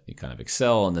start to kind of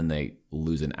excel, and then they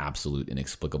lose an absolute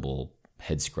inexplicable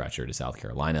head-scratcher to South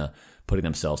Carolina, putting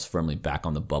themselves firmly back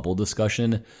on the bubble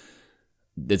discussion.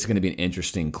 It's going to be an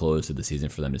interesting close to the season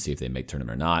for them to see if they make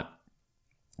tournament or not.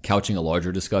 couching a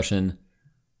larger discussion,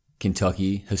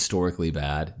 Kentucky, historically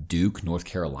bad. Duke, North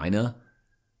Carolina.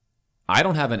 I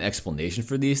don't have an explanation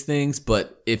for these things,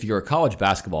 but if you're a college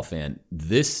basketball fan,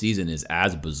 this season is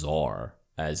as bizarre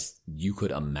as you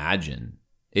could imagine.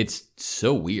 It's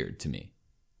so weird to me.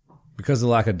 Because of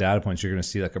the lack of data points, you're going to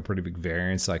see like a pretty big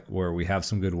variance, like where we have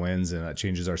some good wins and that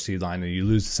changes our seed line, and you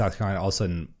lose to South Carolina, all of a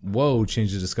sudden, whoa,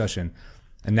 change the discussion.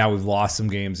 And now we've lost some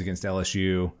games against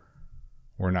LSU.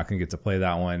 We're not going to get to play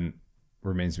that one.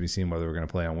 Remains to be seen whether we're going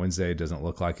to play on Wednesday. It doesn't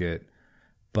look like it.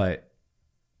 But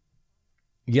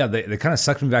yeah, they kind of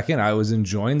sucked me back in. I was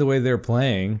enjoying the way they're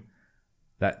playing.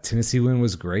 That Tennessee win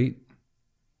was great.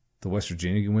 The West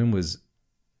Virginia win was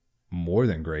more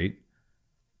than great.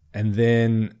 And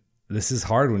then this is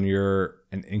hard when you're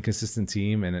an inconsistent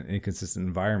team and an inconsistent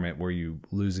environment where you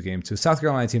lose a game to a South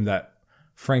Carolina team that,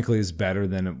 frankly, is better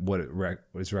than what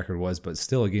its record was, but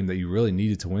still a game that you really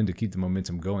needed to win to keep the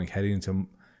momentum going heading into,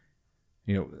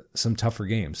 some tougher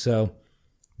games. So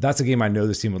that's a game I know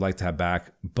this team would like to have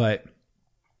back. But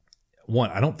one,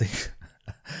 I don't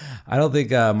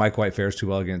think Mike White fares too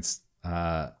well against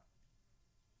the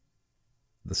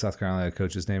South Carolina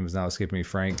coach's name is now escaping me.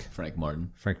 Frank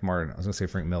Martin. I was going to say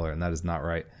Frank Miller, and that is not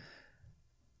right.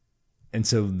 And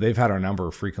so they've had our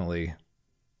number frequently.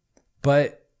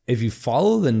 But if you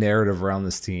follow the narrative around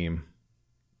this team,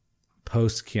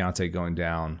 post Keontae going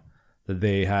down, that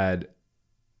they had,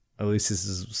 at least this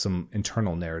is some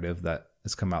internal narrative that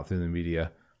has come out through the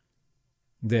media,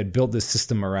 they had built this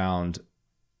system around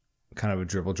kind of a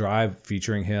dribble drive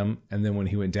featuring him. And then when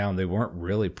he went down, they weren't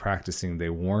really practicing. They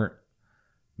weren't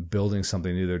building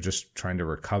something new. They're just trying to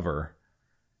recover.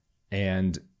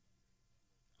 And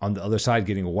on the other side,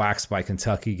 getting waxed by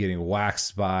Kentucky, getting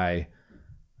waxed by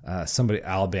somebody,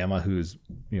 Alabama, who's,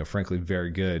 frankly, very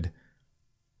good,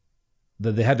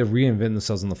 that they had to reinvent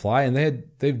themselves on the fly. And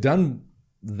they've done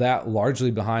that largely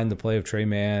behind the play of Trey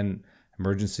Mann,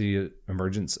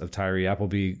 emergence of Tyree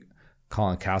Appleby,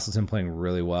 Colin Castleton playing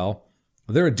really well.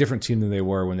 They're a different team than they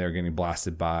were when they were getting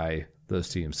blasted by those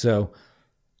teams. So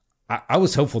I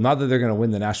was hopeful, not that they're going to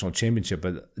win the national championship,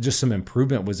 but just some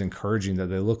improvement was encouraging, that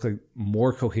they look like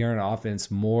more coherent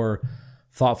offense, more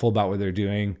thoughtful about what they're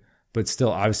doing, but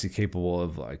still obviously capable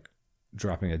of like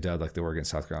dropping a dud like they were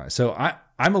against South Carolina. So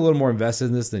I'm a little more invested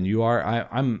in this than you are.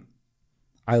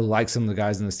 I like some of the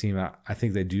guys in this team. I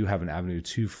think they do have an avenue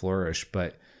to flourish,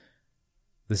 but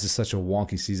this is such a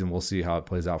wonky season. We'll see how it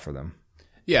plays out for them.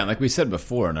 Yeah, and like we said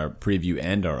before in our preview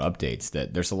and our updates,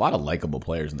 that there's a lot of likable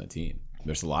players in the team.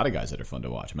 There's a lot of guys that are fun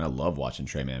to watch. I love watching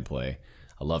Trey Mann play.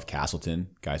 I love Castleton.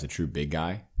 Guy's a true big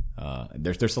guy.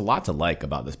 There's a lot to like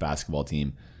about this basketball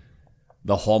team.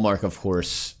 The hallmark, of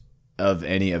course, of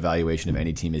any evaluation of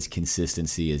any team is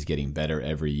consistency, is getting better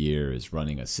every year, is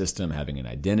running a system, having an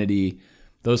identity.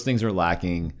 Those things are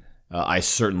lacking. I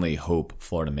certainly hope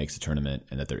Florida makes a tournament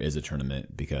and that there is a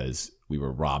tournament, because we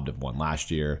were robbed of one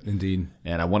last year. Indeed.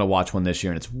 And I want to watch one this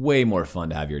year, and it's way more fun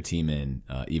to have your team in,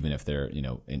 even if they're,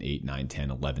 an 8, 9,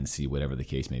 10, 11 seed, whatever the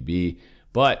case may be.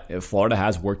 But Florida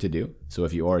has work to do. So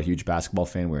if you are a huge basketball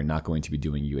fan, we're not going to be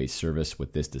doing you a service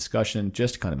with this discussion,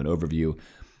 just kind of an overview.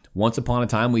 Once upon a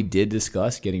time, we did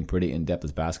discuss getting pretty in-depth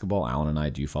with basketball. Alan and I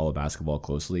do follow basketball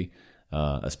closely,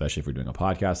 especially if we're doing a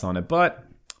podcast on it. But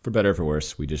for better or for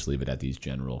worse, we just leave it at these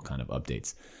general kind of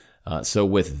updates. So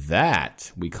with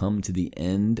that, we come to the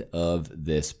end of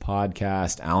this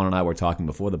podcast. Alan and I were talking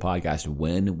before the podcast,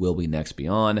 when will we next be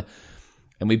on?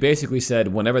 And we basically said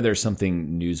whenever there's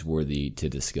something newsworthy to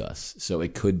discuss. So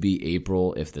it could be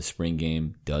April if the spring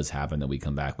game does happen that we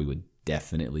come back. We would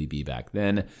definitely be back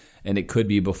then. And it could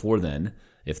be before then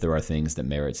if there are things that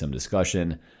merit some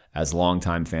discussion. As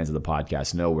longtime fans of the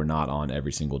podcast know, we're not on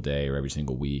every single day or every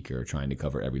single week or trying to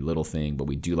cover every little thing, but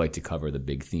we do like to cover the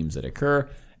big themes that occur.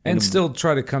 And still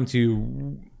try to come to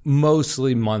you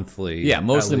mostly monthly. Yeah,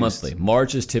 mostly monthly.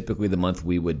 March is typically the month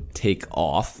we would take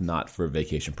off, not for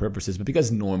vacation purposes, but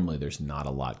because normally there's not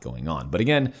a lot going on. But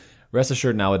again, rest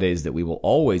assured nowadays that we will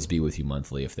always be with you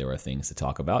monthly if there are things to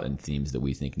talk about and themes that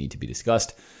we think need to be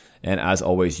discussed. And as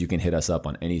always, you can hit us up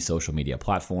on any social media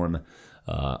platform,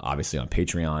 obviously on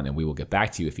Patreon, and we will get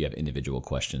back to you if you have individual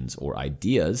questions or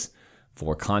ideas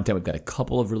for content. We've got a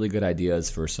couple of really good ideas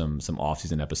for some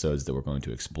off-season episodes that we're going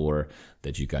to explore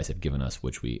that you guys have given us,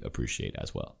 which we appreciate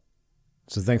as well.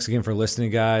 So thanks again for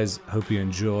listening, guys. Hope you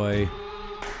enjoy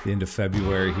the end of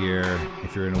February here.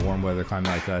 If you're in a warm weather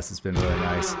climate like us, it's been really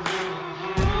nice.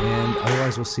 And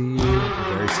otherwise, we'll see you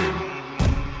very soon.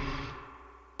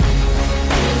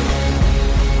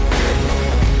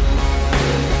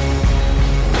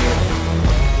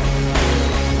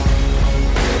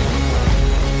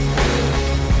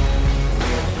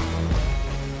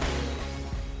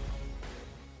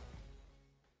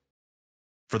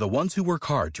 For the ones who work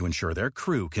hard to ensure their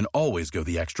crew can always go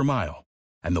the extra mile,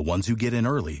 and the ones who get in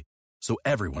early so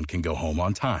everyone can go home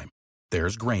on time,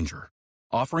 there's Grainger,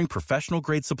 offering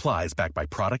professional-grade supplies backed by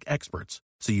product experts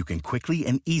so you can quickly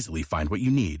and easily find what you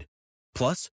need.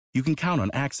 Plus, you can count on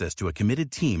access to a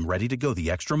committed team ready to go the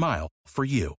extra mile for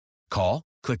you. Call,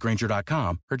 click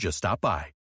Grainger.com, or just stop by.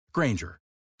 Grainger,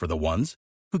 for the ones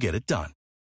who get it done.